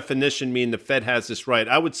by definition mean the Fed has this right.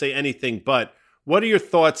 I would say anything but. What are your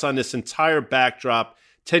thoughts on this entire backdrop?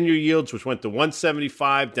 10-year yields, which went to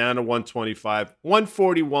 175 down to 125,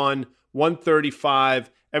 141, 135.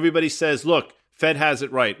 Everybody says, look, Fed has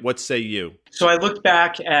it right. What say you? So I looked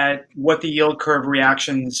back at what the yield curve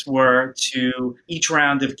reactions were to each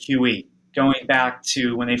round of QE, going back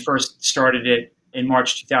to when they first started it in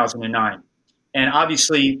March 2009. And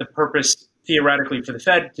obviously the purpose theoretically for the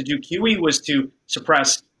Fed to do QE was to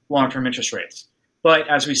suppress long-term interest rates. But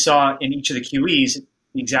as we saw in each of the QEs,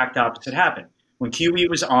 the exact opposite happened. When QE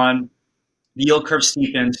was on, the yield curve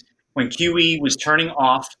steepened. When QE was turning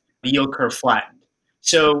off, the yield curve flattened.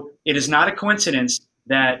 So it is not a coincidence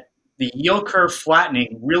that the yield curve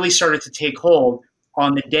flattening really started to take hold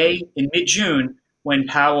on the day in mid-June when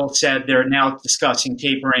Powell said they're now discussing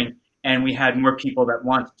tapering, and we had more people that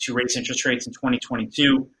wanted to raise interest rates in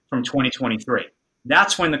 2022 from 2023.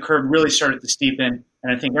 That's when the curve really started to steepen,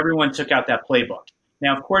 And I think everyone took out that playbook.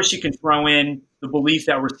 Now, of course, you can throw in the belief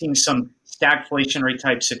that we're seeing some stagflationary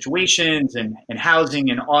type situations and housing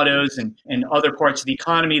and autos and other parts of the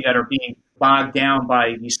economy that are being bogged down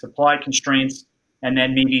by these supply constraints, and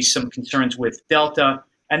then maybe some concerns with Delta.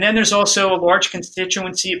 And then there's also a large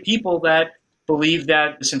constituency of people that believe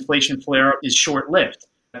that this inflation flare-up is short-lived.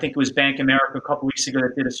 I think it was Bank of America a couple weeks ago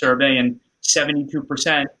that did a survey, and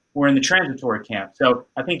 72% were in the transitory camp. So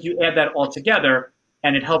I think you add that all together,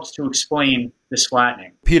 and it helps to explain this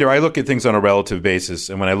flattening. Peter, I look at things on a relative basis,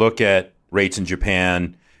 and when I look at rates in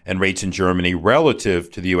Japan and rates in Germany relative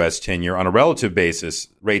to the U.S. 10-year, on a relative basis,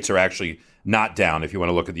 rates are actually not down if you want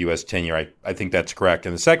to look at the U.S. 10-year. I think that's correct.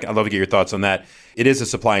 And the second, I'd love to get your thoughts on that. It is a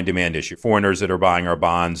supply and demand issue. Foreigners that are buying our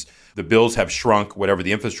bonds, the bills have shrunk. Whatever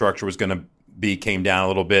the infrastructure was going to be came down a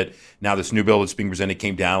little bit. Now this new bill that's being presented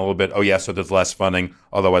came down a little bit. Oh, yeah, so there's less funding,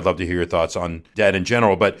 although I'd love to hear your thoughts on debt in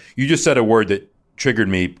general. But you just said a word that triggered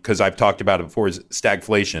me because I've talked about it before, is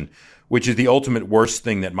stagflation, which is the ultimate worst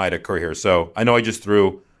thing that might occur here. So I know I just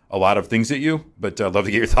threw a lot of things at you, but I'd love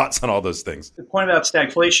to get your thoughts on all those things. The point about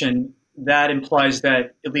stagflation, that implies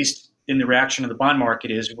that, at least in the reaction of the bond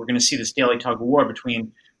market, is we're going to see this daily tug of war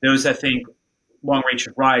between those that think long rates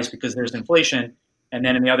should rise because there's inflation, and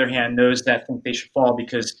then on the other hand, those that think they should fall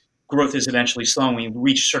because growth is eventually slowing.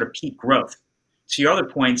 We reach sort of peak growth. To your other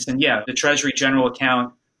points, then yeah, the Treasury general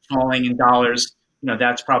account falling in dollars,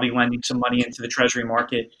 that's probably lending some money into the Treasury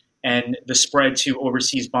market, and the spread to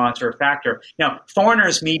overseas bonds are a factor. Now,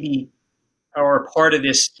 foreigners maybe are a part of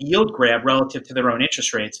this yield grab relative to their own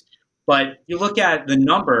interest rates, but you look at the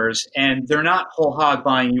numbers and they're not whole hog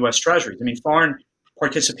buying U.S. Treasuries. I mean, foreign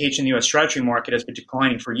participation in the U.S. Treasury market has been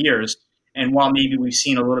declining for years. And while maybe we've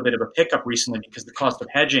seen a little bit of a pickup recently because the cost of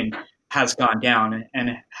hedging has gone down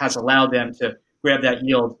and has allowed them to grab that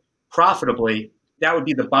yield profitably, that would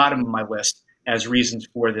be the bottom of my list as reasons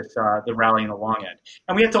for this, the rally in the long end.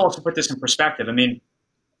 And we have to also put this in perspective. I mean,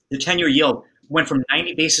 the 10-year yield went from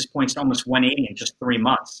 90 basis points to almost 180 in just 3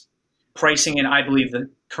 months. Pricing in, I believe, the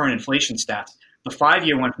current inflation stats, the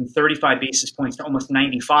 5-year went from 35 basis points to almost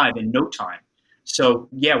 95 in no time. So,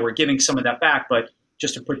 yeah, we're giving some of that back, but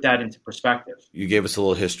just to put that into perspective. You gave us a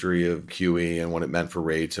little history of QE and what it meant for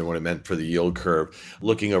rates and what it meant for the yield curve.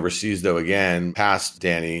 Looking overseas, though, again, past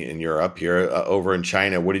Danny in Europe here, over in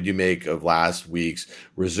China, what did you make of last week's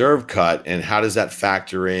reserve cut, and how does that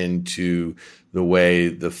factor into the way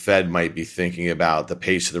the Fed might be thinking about the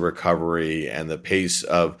pace of the recovery and the pace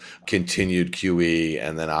of continued QE,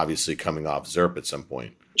 and then obviously coming off ZIRP at some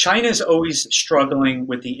point? China is always struggling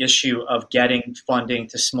with the issue of getting funding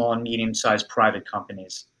to small and medium-sized private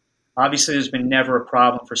companies. Obviously, there's been never a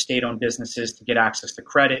problem for state-owned businesses to get access to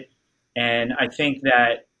credit. And I think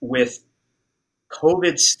that with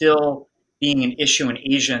COVID still being an issue in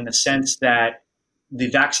Asia in the sense that the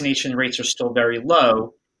vaccination rates are still very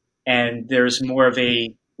low, and there's more of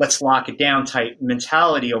a let's lock it down type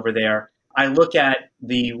mentality over there, I look at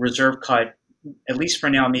the reserve cut, at least for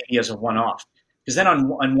now, maybe as a one-off. Because then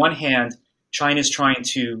on one hand, China's trying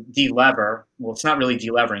to delever. Well, it's not really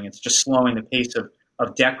delevering. It's just slowing the pace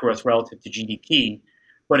of debt growth relative to GDP,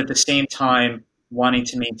 but at the same time wanting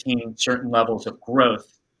to maintain certain levels of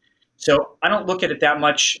growth. So I don't look at it that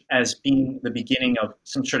much as being the beginning of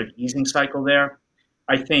some sort of easing cycle there.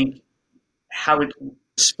 I think how it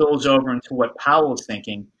spills over into what Powell is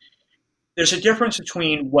thinking, there's a difference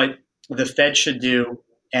between what the Fed should do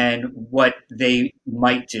and what they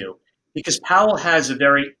might do. Because Powell has a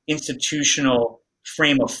very institutional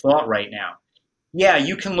frame of thought right now. Yeah,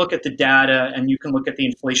 you can look at the data and you can look at the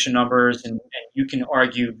inflation numbers and you can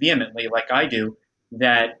argue vehemently, like I do,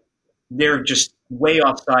 that they're just way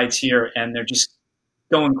off sides here and they're just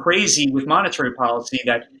going crazy with monetary policy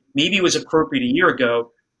that maybe was appropriate a year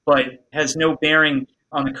ago, but has no bearing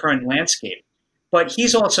on the current landscape. But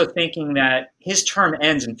he's also thinking that his term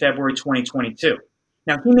ends in February 2022.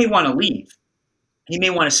 Now, he may want to leave. He may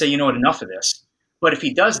want to say, you know what, enough of this. But if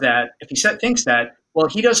he does that, if he thinks that, well,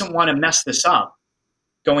 he doesn't want to mess this up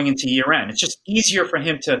going into year end. It's just easier for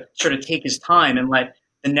him to sort of take his time and let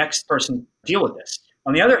the next person deal with this.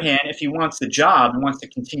 On the other hand, if he wants the job and wants to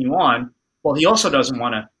continue on, well, he also doesn't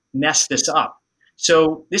want to mess this up.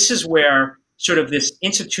 So this is where sort of this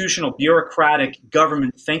institutional bureaucratic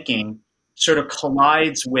government thinking sort of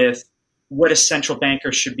collides with what a central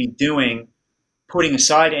banker should be doing, putting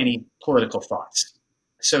aside any political thoughts.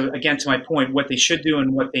 So again, to my point, what they should do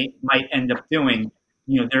and what they might end up doing,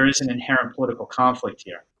 there is an inherent political conflict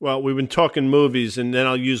here. Well, we've been talking movies, and then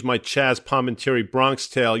I'll use my Chaz Palminteri Bronx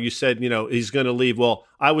Tale. You said, he's going to leave. Well,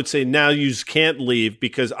 I would say now you can't leave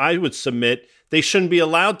because I would submit they shouldn't be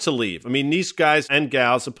allowed to leave. I mean, these guys and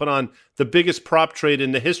gals have put on the biggest prop trade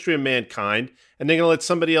in the history of mankind, and they're going to let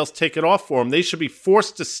somebody else take it off for them. They should be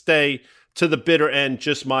forced to stay to the bitter end.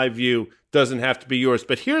 Just my view, doesn't have to be yours.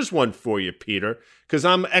 But here's one for you, Peter, because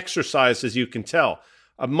I'm exercised, as you can tell.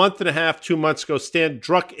 A month and a half, 2 months ago, Stan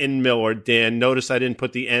Druckenmiller, Dan, notice I didn't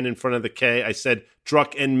put the N in front of the K. I said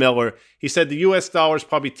Druckenmiller. He said the U.S. dollar is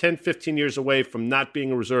probably 10, 15 years away from not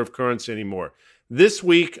being a reserve currency anymore. This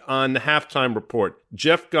week on the halftime report,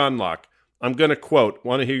 Jeff Gunlock, I'm going to quote,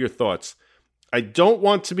 want to hear your thoughts. I don't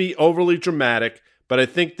want to be overly dramatic, but I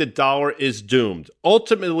think the dollar is doomed.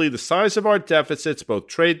 Ultimately, the size of our deficits, both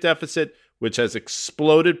trade deficit, which has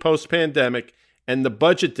exploded post-pandemic, and the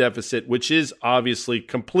budget deficit, which is obviously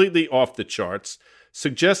completely off the charts,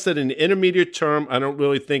 suggests that in the intermediate term, I don't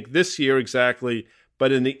really think this year exactly,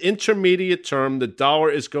 but in the intermediate term, the dollar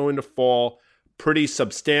is going to fall pretty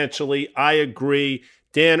substantially. I agree.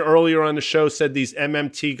 Dan earlier on the show said these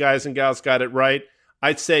MMT guys and gals got it right.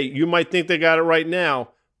 I'd say you might think they got it right now,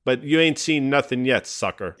 but you ain't seen nothing yet,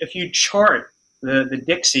 sucker. If you chart the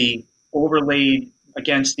Dixie overlaid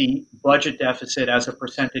against the budget deficit as a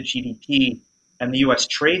percentage GDP and the U.S.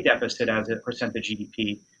 trade deficit as a percentage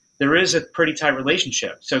GDP, there is a pretty tight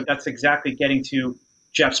relationship. So that's exactly getting to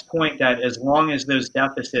Jeff's point that as long as those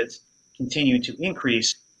deficits continue to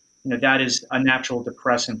increase, that is a natural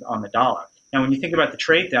depressant on the dollar. Now, when you think about the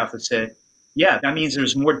trade deficit, yeah, that means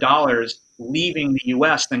there's more dollars leaving the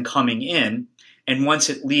U.S. than coming in. And once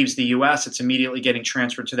it leaves the U.S., it's immediately getting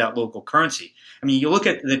transferred to that local currency. I mean, you look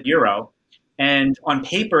at the euro, and on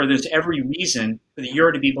paper, there's every reason for the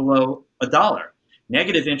euro to be below $1.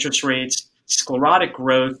 Negative interest rates, sclerotic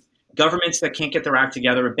growth, governments that can't get their act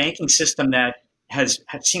together, a banking system that has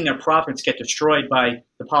seen their profits get destroyed by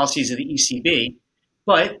the policies of the ECB.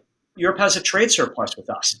 But Europe has a trade surplus with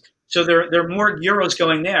us. So there are more euros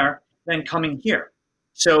going there than coming here.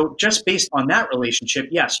 So just based on that relationship,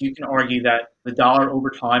 yes, you can argue that the dollar over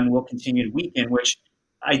time will continue to weaken, which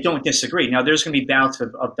I don't disagree. Now, there's going to be bouts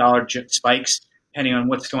of dollar spikes depending on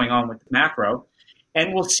what's going on with the macro.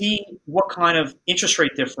 And we'll see what kind of interest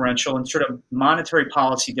rate differential and sort of monetary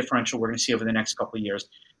policy differential we're going to see over the next couple of years,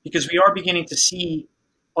 because we are beginning to see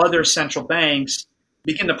other central banks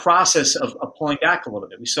begin the process of pulling back a little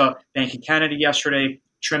bit. We saw Bank of Canada yesterday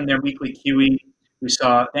trim their weekly QE. We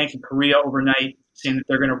saw Bank of Korea overnight saying that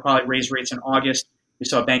they're going to probably raise rates in August. We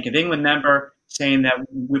saw a Bank of England member saying that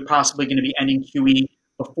we're possibly going to be ending QE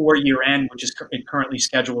before year end, which is currently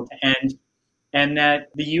scheduled to end. And that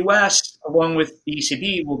the U.S., along with the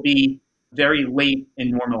ECB, will be very late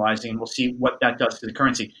in normalizing, and we'll see what that does to the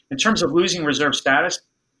currency. In terms of losing reserve status,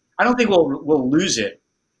 I don't think we'll lose it.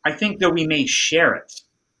 I think that we may share it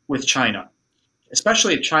with China,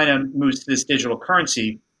 especially if China moves to this digital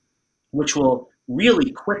currency, which will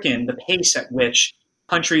really quicken the pace at which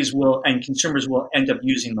countries will and consumers will end up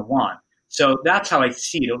using the yuan. So that's how I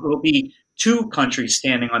see it. It will be two countries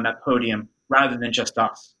standing on that podium rather than just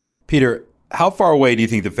us. Peter, how far away do you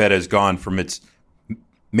think the Fed has gone from its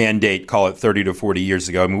mandate, call it 30 to 40 years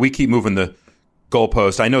ago? I mean, we keep moving the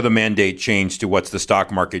goalpost. I know the mandate changed to what's the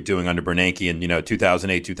stock market doing under Bernanke in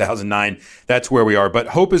 2008, 2009. That's where we are. But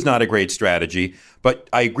hope is not a great strategy. But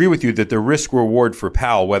I agree with you that the risk reward for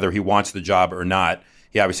Powell, whether he wants the job or not,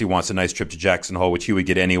 he obviously wants a nice trip to Jackson Hole, which he would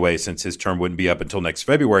get anyway since his term wouldn't be up until next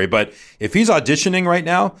February. But if he's auditioning right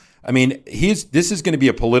now, I mean, this is going to be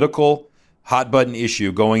a political hot button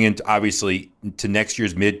issue going into obviously to next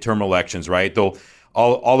year's midterm elections, right?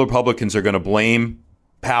 All the Republicans are going to blame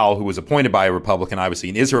Powell, who was appointed by a Republican, obviously,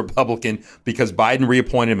 and is a Republican because Biden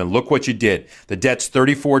reappointed him. And look what you did. The debt's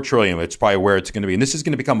 $34 trillion. It's probably where it's going to be. And this is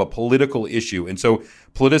going to become a political issue. And so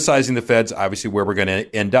politicizing the Fed's obviously where we're going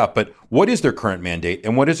to end up. But what is their current mandate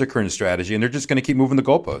and what is their current strategy? And they're just going to keep moving the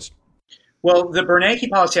goalpost. Well, the Bernanke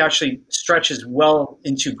policy actually stretches well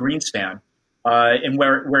into Greenspan. And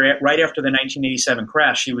where right after the 1987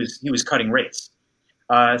 crash, he was cutting rates.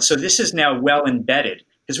 So this is now well embedded.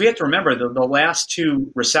 Because we have to remember the last two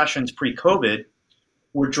recessions pre-COVID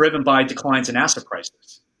were driven by declines in asset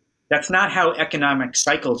prices. That's not how economic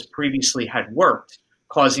cycles previously had worked,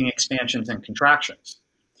 causing expansions and contractions.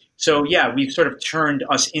 So yeah, we've sort of turned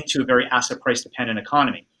us into a very asset price dependent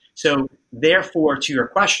economy. So therefore, to your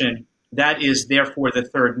question, that is therefore the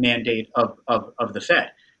third mandate of the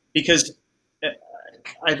Fed. Because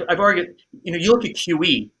I've argued, you look at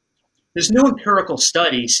QE, there's no empirical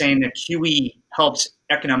study saying that QE helps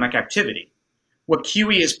economic activity. What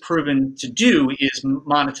QE is proven to do is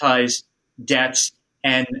monetize debts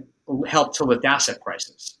and help to lift asset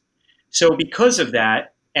prices. So because of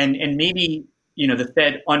that, and maybe the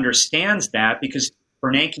Fed understands that because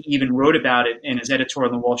Bernanke even wrote about it in his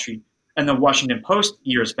editorial in the Washington Post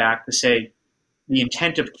years back to say, the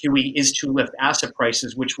intent of QE is to lift asset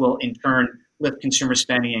prices, which will in turn lift consumer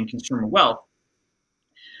spending and consumer wealth.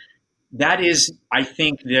 That is, I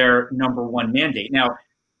think, their number one mandate. Now,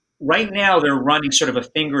 right now, they're running sort of a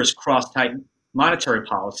fingers crossed type monetary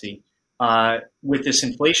policy with this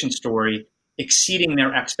inflation story exceeding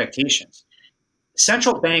their expectations.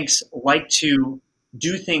 Central banks like to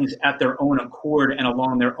do things at their own accord and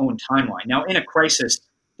along their own timeline. Now, in a crisis,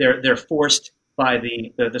 they're forced by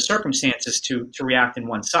the circumstances to react in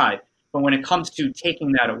one side. But when it comes to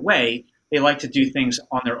taking that away, they like to do things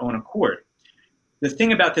on their own accord. The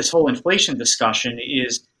thing about this whole inflation discussion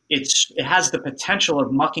is it has the potential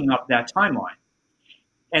of mucking up that timeline.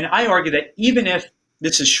 And I argue that even if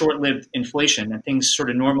this is short-lived inflation and things sort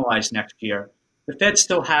of normalize next year, the Fed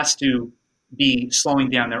still has to be slowing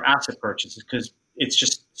down their asset purchases because it's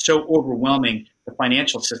just so overwhelming the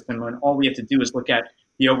financial system. And all we have to do is look at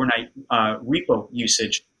the overnight repo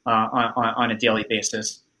usage on a daily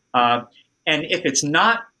basis. And if it's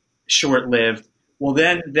not short-lived, well,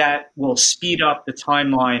 then that will speed up the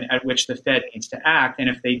timeline at which the Fed needs to act. And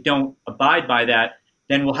if they don't abide by that,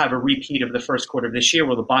 then we'll have a repeat of the first quarter of this year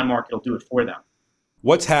where the bond market will do it for them.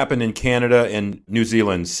 What's happened in Canada and New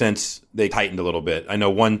Zealand since they tightened a little bit? I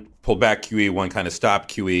know one pulled back QE, one kind of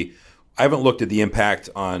stopped QE. I haven't looked at the impact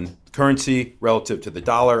on currency relative to the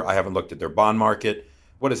dollar. I haven't looked at their bond market.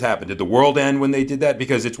 What has happened? Did the world end when they did that?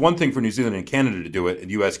 Because it's one thing for New Zealand and Canada to do it, and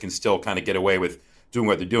the U.S. can still kind of get away with doing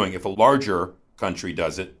what they're doing. If a larger country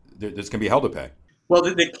does it, there's going to be hell to pay. Well,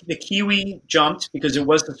 the Kiwi jumped because it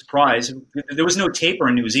was a surprise. There was no taper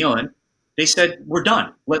in New Zealand. They said, we're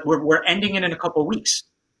done. We're ending it in a couple of weeks.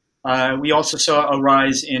 We also saw a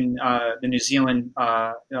rise in the New Zealand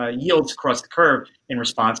yields across the curve in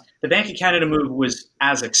response. The Bank of Canada move was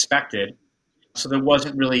as expected, so there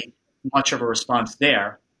wasn't really much of a response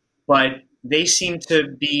there. But they seem to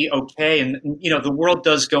be okay. And, the world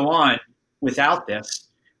does go on without this.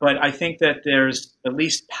 But I think that there's, at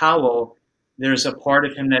least Powell, there's a part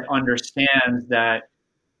of him that understands that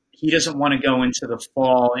he doesn't want to go into the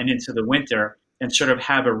fall and into the winter and sort of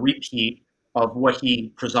have a repeat of what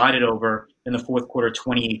he presided over in the fourth quarter of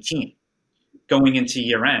 2018 going into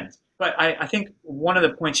year end. But I think one of the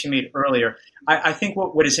points you made earlier, I think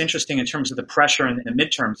what is interesting in terms of the pressure in the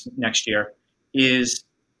midterms next year is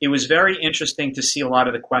it was very interesting to see a lot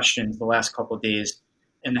of the questions the last couple of days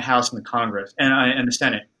in the House and the Congress and the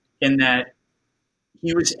Senate, in that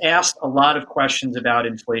he was asked a lot of questions about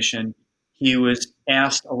inflation. He was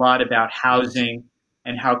asked a lot about housing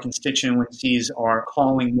and how constituencies are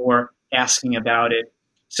calling more, asking about it.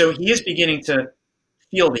 So he is beginning to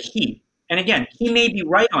feel the heat. And again, he may be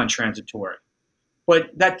right on transitory,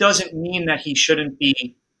 but that doesn't mean that he shouldn't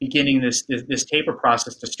be beginning this taper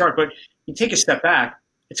process to start. But you take a step back,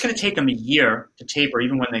 it's going to take them a year to taper,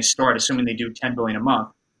 even when they start, assuming they do $10 billion a month,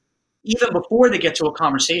 even before they get to a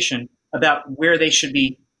conversation about where they should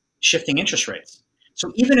be shifting interest rates.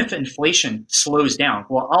 So even if inflation slows down,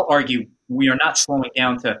 well, I'll argue we are not slowing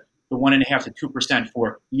down to the 1.5% to 2%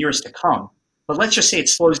 for years to come. But let's just say it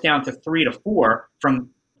slows down to 3 to 4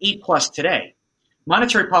 from 8+ today.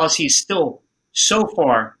 Monetary policy is still so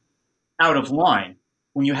far out of line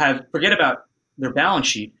when you have, forget about their balance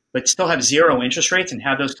sheet, but still have zero interest rates and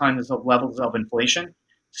have those kinds of levels of inflation.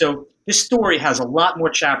 So this story has a lot more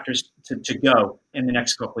chapters to go in the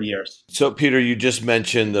next couple of years. So, Peter, you just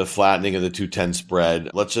mentioned the flattening of the 2-10 spread.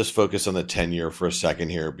 Let's just focus on the 10-year for a second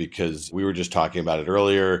here, because we were just talking about it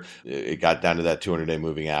earlier. It got down to that 200-day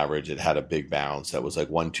moving average. It had a big bounce that was like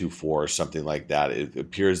 124 or something like that. It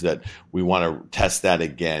appears that we want to test that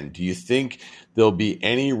again. Do you think there'll be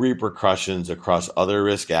any repercussions across other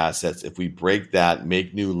risk assets if we break that,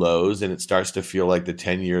 make new lows, and it starts to feel like the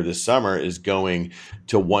 10-year this summer is going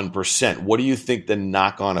to 1%? What do you think the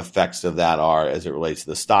knock-on effects of that are as it relates to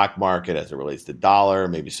the stock market, as it relates to dollar,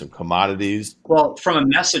 maybe some commodities? Well, from a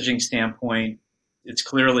messaging standpoint, it's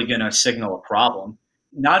clearly going to signal a problem.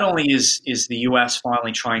 Not only is the U.S.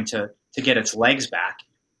 finally trying to get its legs back,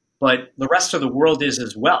 but the rest of the world is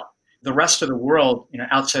as well. The rest of the world,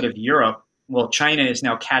 outside of Europe, well, China is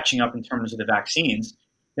now catching up in terms of the vaccines.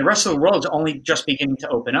 The rest of the world is only just beginning to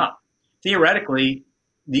open up. Theoretically,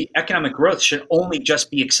 the economic growth should only just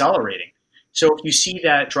be accelerating. So if you see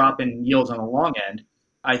that drop in yields on the long end,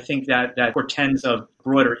 I think that portends of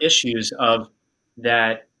broader issues of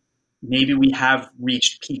that maybe we have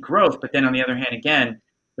reached peak growth, but then on the other hand, again,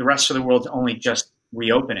 the rest of the world's only just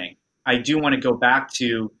reopening. I do want to go back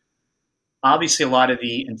to, obviously, a lot of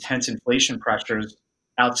the intense inflation pressures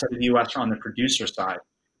outside of the U.S. are on the producer side.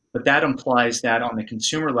 But that implies that on the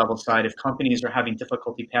consumer level side, if companies are having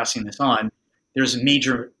difficulty passing this on, there's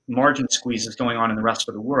major margin squeezes going on in the rest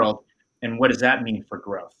of the world. And what does that mean for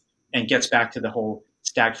growth? And gets back to the whole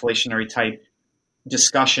stagflationary type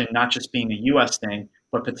discussion, not just being a U.S. thing,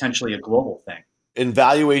 but potentially a global thing. And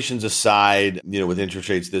valuations aside, with interest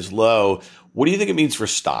rates this low, what do you think it means for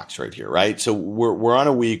stocks right here, right? So we're on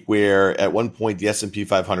a week where at one point the S&P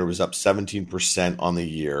 500 was up 17% on the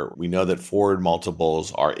year. We know that forward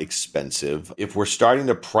multiples are expensive. If we're starting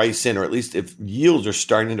to price in, or at least if yields are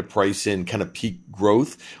starting to price in kind of peak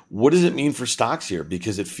growth, what does it mean for stocks here?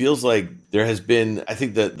 Because it feels like there has been, I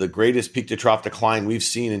think the greatest peak to trough decline we've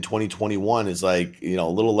seen in 2021 is a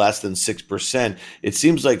little less than 6%. It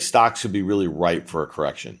seems like stocks should be really ripe for a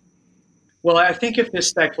correction. Well, I think if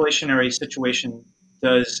this stagflationary situation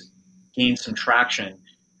does gain some traction,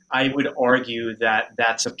 I would argue that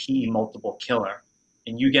that's a PE multiple killer.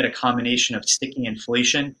 And you get a combination of sticky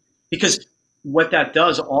inflation, because what that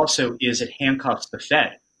does also is it handcuffs the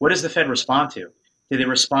Fed. What does the Fed respond to? Do they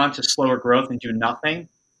respond to slower growth and do nothing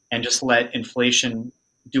and just let inflation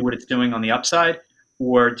do what it's doing on the upside?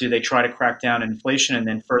 Or do they try to crack down on inflation and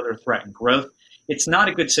then further threaten growth? It's not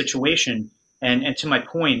a good situation. And to my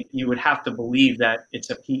point, you would have to believe that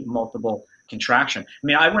it's a PE multiple contraction. I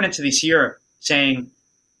mean, I went into this year saying,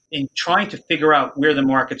 in trying to figure out where the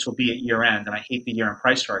markets will be at year end, and I hate the year-end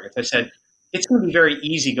price targets, I said, it's going to be very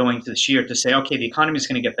easy going into this year to say, okay, the economy is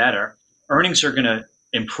going to get better. Earnings are going to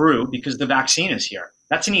improve because the vaccine is here.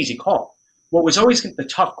 That's an easy call. What was always the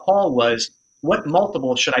tough call was, what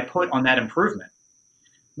multiple should I put on that improvement?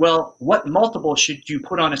 Well, what multiple should you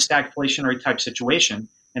put on a stagflationary type situation?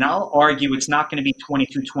 And I'll argue it's not going to be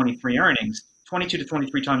 22, 23 earnings, 22 to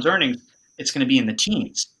 23 times earnings. It's going to be in the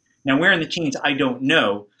teens. Now, where in the teens, I don't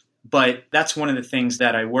know, but that's one of the things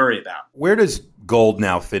that I worry about. Where does gold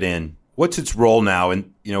now fit in? What's its role now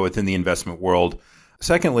within the investment world?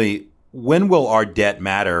 Secondly, when will our debt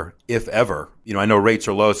matter, if ever? I know rates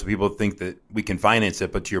are low, so people think that we can finance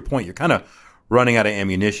it. But to your point, you're kind of running out of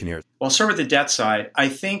ammunition here. Well, I'll start with the debt side. I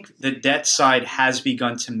think the debt side has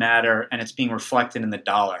begun to matter, and it's being reflected in the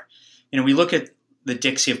dollar. We look at the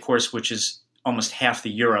Dixie, of course, which is almost half the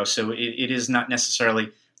euro, so it is not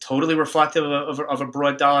necessarily totally reflective of a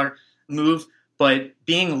broad dollar move, but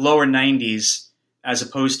being lower 90s as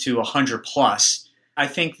opposed to 100 plus, I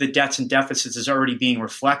think the debts and deficits is already being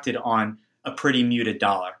reflected on a pretty muted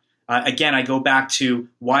dollar. Again, I go back to,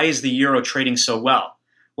 why is the euro trading so well?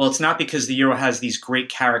 Well, it's not because the euro has these great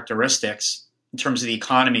characteristics in terms of the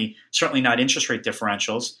economy, certainly not interest rate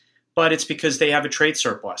differentials, but it's because they have a trade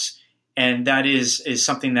surplus. And that is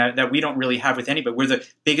something that we don't really have with anybody. We're the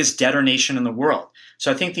biggest debtor nation in the world.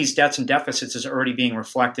 So I think these debts and deficits is already being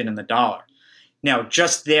reflected in the dollar. Now,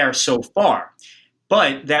 just there so far.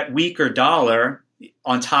 But that weaker dollar,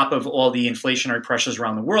 on top of all the inflationary pressures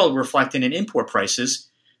around the world, reflected in import prices,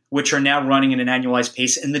 which are now running at an annualized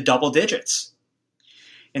pace in the double digits.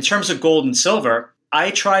 In terms of gold and silver,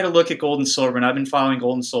 I try to look at gold and silver, and I've been following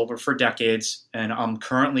gold and silver for decades, and I'm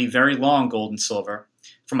currently very long gold and silver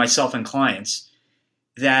for myself and clients,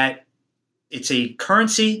 that it's a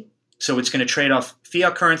currency, so it's going to trade off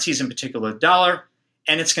fiat currencies, in particular the dollar,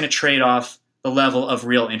 and it's going to trade off the level of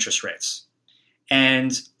real interest rates.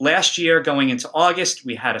 And last year, going into August,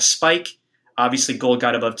 we had a spike. Obviously, gold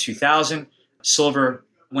got above 2,000. Silver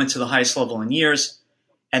went to the highest level in years.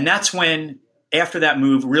 And that's when, after that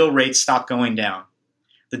move, real rates stopped going down.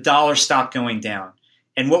 The dollar stopped going down.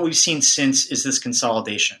 And what we've seen since is this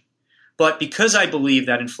consolidation. But because I believe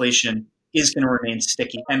that inflation is going to remain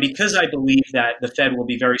sticky, and because I believe that the Fed will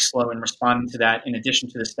be very slow in responding to that, in addition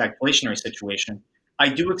to the stagflationary situation, I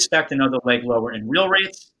do expect another leg lower in real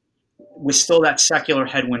rates with still that secular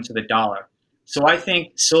headwind to the dollar. So I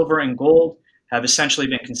think silver and gold have essentially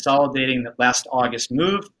been consolidating that last August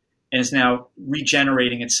move and is now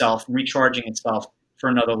regenerating itself, recharging itself for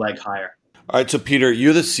another leg higher. All right, so Peter,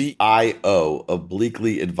 you're the CIO of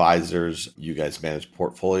Bleakley Advisors. You guys manage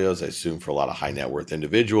portfolios, I assume, for a lot of high net worth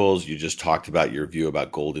individuals. You just talked about your view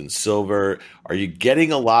about gold and silver. Are you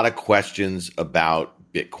getting a lot of questions about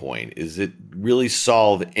Bitcoin? Is it really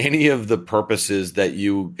solve any of the purposes that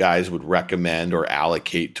you guys would recommend or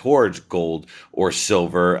allocate towards gold or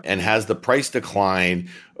silver? And has the price decline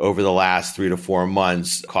over the last 3 to 4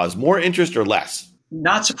 months caused more interest or less?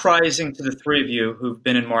 Not surprising to the three of you who've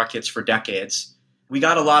been in markets for decades. We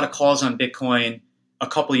got a lot of calls on Bitcoin a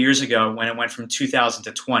couple of years ago when it went from 2000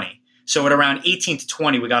 to 20. So at around 18 to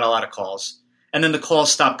 20, we got a lot of calls. And then the calls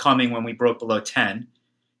stopped coming when we broke below 10.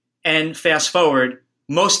 And fast forward,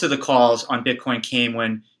 most of the calls on Bitcoin came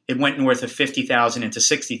when it went north of 50,000 into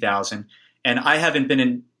 60,000. And I haven't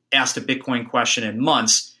been asked a Bitcoin question in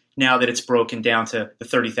months now that it's broken down to the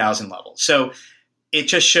 30,000 level. So it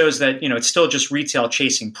just shows that, it's still just retail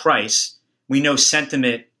chasing price. We know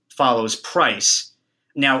sentiment follows price.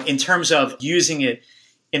 Now, in terms of using it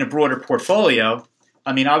in a broader portfolio,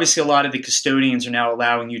 I mean, obviously a lot of the custodians are now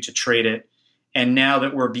allowing you to trade it. And now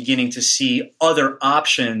that we're beginning to see other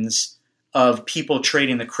options of people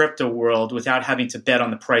trading the crypto world without having to bet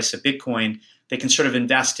on the price of Bitcoin, they can sort of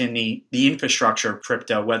invest in the infrastructure of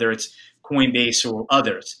crypto, whether it's Coinbase or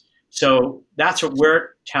others. So that's what we're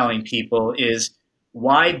telling people is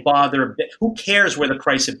why bother? Who cares where the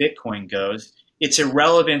price of Bitcoin goes? It's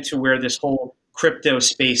irrelevant to where this whole crypto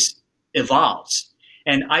space evolves.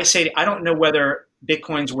 And I say, I don't know whether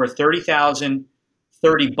Bitcoin's worth $30,000,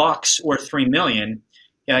 $30 or $3 million.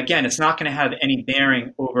 Again, it's not going to have any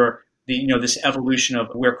bearing over this evolution of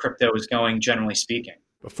where crypto is going, generally speaking.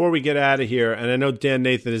 Before we get out of here, and I know Dan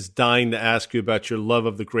Nathan is dying to ask you about your love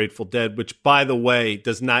of the Grateful Dead, which, by the way,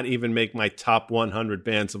 does not even make my top 100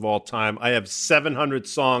 bands of all time. I have 700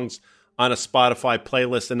 songs on a Spotify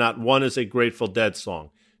playlist, and not one is a Grateful Dead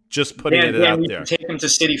song. Just putting it out there. You can take them to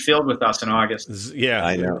Citi Field with us in August. Yeah.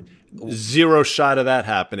 I know. Zero shot of that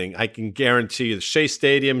happening. I can guarantee you. Shea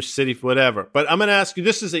Stadium, City, whatever. But I'm going to ask you,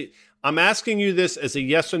 I'm asking you this as a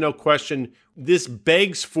yes or no question. This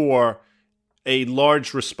begs for a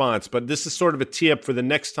large response, but this is sort of a tee up for the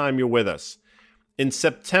next time you're with us. In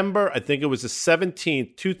September, I think it was the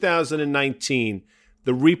 17th, 2019,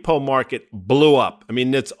 the repo market blew up. I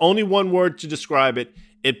mean, it's only one word to describe it.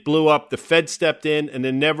 It blew up. The Fed stepped in, and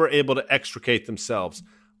they're never able to extricate themselves.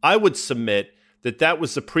 I would submit that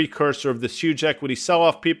was the precursor of this huge equity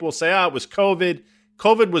sell-off. People will say, it was COVID.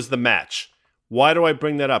 COVID was the match. Why do I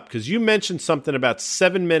bring that up? Because you mentioned something about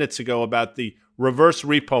 7 minutes ago about the reverse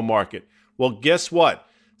repo market. Well, guess what?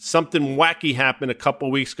 Something wacky happened a couple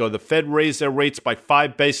of weeks ago. The Fed raised their rates by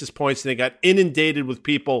 5 basis points, and they got inundated with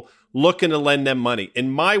people looking to lend them money. In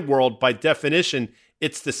my world, by definition,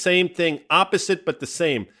 it's the same thing, opposite but the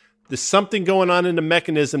same. There's something going on in the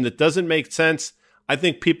mechanism that doesn't make sense. I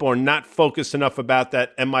think people are not focused enough about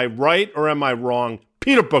that. Am I right or am I wrong?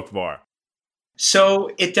 Peter Boockvar. So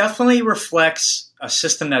it definitely reflects a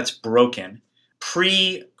system that's broken.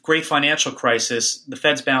 Pre-Great Financial Crisis, the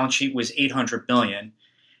Fed's balance sheet was $800 billion.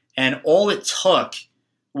 And all it took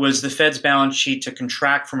was the Fed's balance sheet to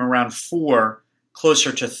contract from around 4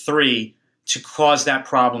 closer to 3 to cause that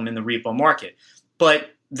problem in the repo market.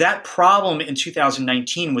 But that problem in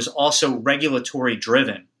 2019 was also regulatory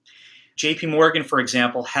driven. JP Morgan, for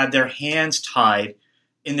example, had their hands tied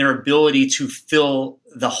in their ability to fill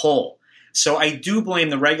the hole. So I do blame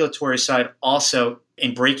the regulatory side also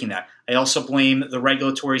in breaking that. I also blame the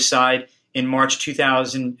regulatory side in March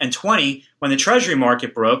 2020 when the Treasury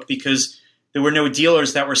market broke because there were no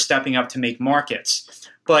dealers that were stepping up to make markets.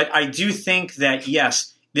 But I do think that,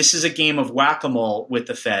 yes, this is a game of whack-a-mole with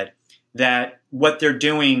the Fed, that what they're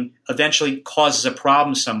doing eventually causes a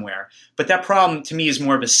problem somewhere. But that problem, to me, is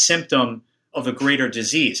more of a symptom of a greater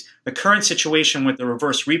disease. The current situation with the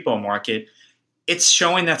reverse repo market, it's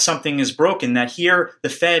showing that something is broken, that here the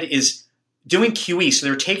Fed is doing QE. So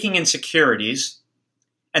they're taking in securities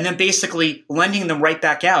and then basically lending them right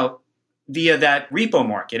back out via that repo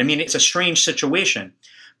market. I mean, it's a strange situation.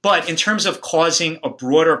 But in terms of causing a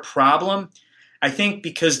broader problem, I think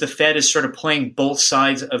because the Fed is sort of playing both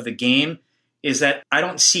sides of the game, is that I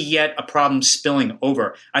don't see yet a problem spilling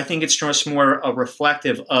over. I think it's just more a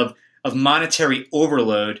reflective of monetary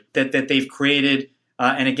overload that they've created,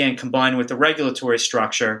 and again, combined with the regulatory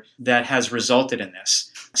structure that has resulted in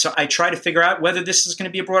this. So I try to figure out whether this is going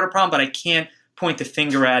to be a broader problem, but I can't point the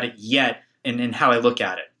finger at it yet in how I look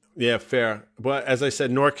at it. Yeah, fair. But as I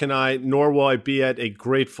said, nor will I be at a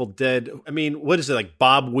Grateful Dead. I mean, what is it, like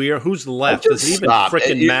Bob Weir? Who's left? Does it even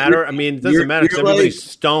freaking matter? I mean, it doesn't matter because everybody's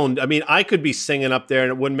stoned. I mean, I could be singing up there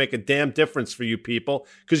and it wouldn't make a damn difference for you people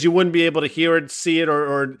because you wouldn't be able to hear it, see it,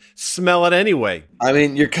 or smell it anyway. I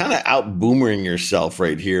mean, you're kind of out boomering yourself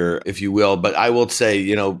right here, if you will. But I will say,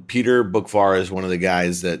 Peter Boockvar is one of the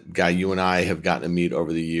guys you and I have gotten to meet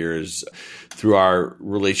over the years through our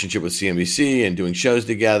relationship with CNBC and doing shows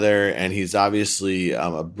together. And he's obviously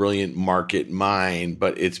a brilliant market mind,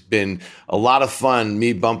 but it's been a lot of fun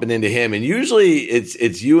me bumping into him. And usually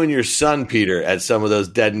it's you and your son, Peter, at some of those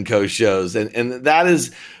Dead & Co shows. And that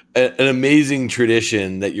is an amazing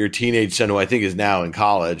tradition that your teenage son, who I think is now in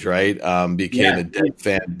college, right, became a Dead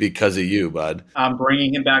fan because of you, bud. I'm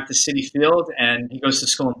bringing him back to Citi Field, and he goes to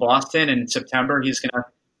school in Boston. And in September, he's going to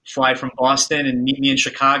fly from Boston and meet me in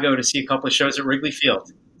Chicago to see a couple of shows at Wrigley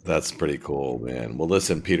Field. That's pretty cool, man. Well,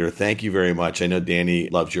 listen, Peter, thank you very much. I know Danny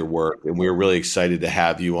loves your work, and we're really excited to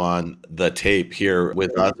have you on the tape here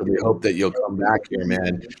with us, and we hope that you'll come back here,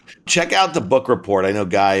 man. Check out the book report. I know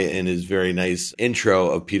Guy, in his very nice intro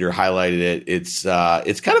of Peter, highlighted it. It's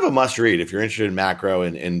kind of a must read if you're interested in macro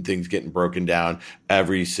and things getting broken down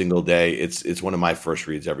every single day. It's one of my first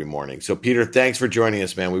reads every morning. So, Peter, thanks for joining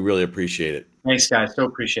us, man. We really appreciate it. Thanks, guys. So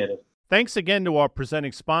appreciate it. Thanks again to our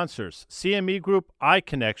presenting sponsors, CME Group,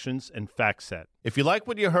 iConnections, and FactSet. If you like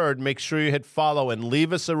what you heard, make sure you hit follow and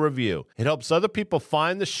leave us a review. It helps other people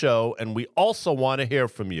find the show, and we also want to hear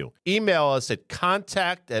from you. Email us at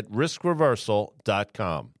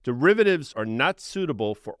contact@riskreversal.com. Derivatives are not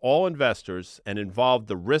suitable for all investors and involve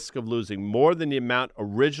the risk of losing more than the amount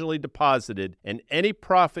originally deposited and any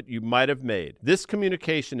profit you might have made. This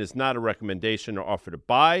communication is not a recommendation or offer to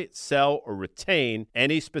buy, sell, or retain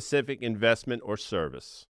any specific investment or service.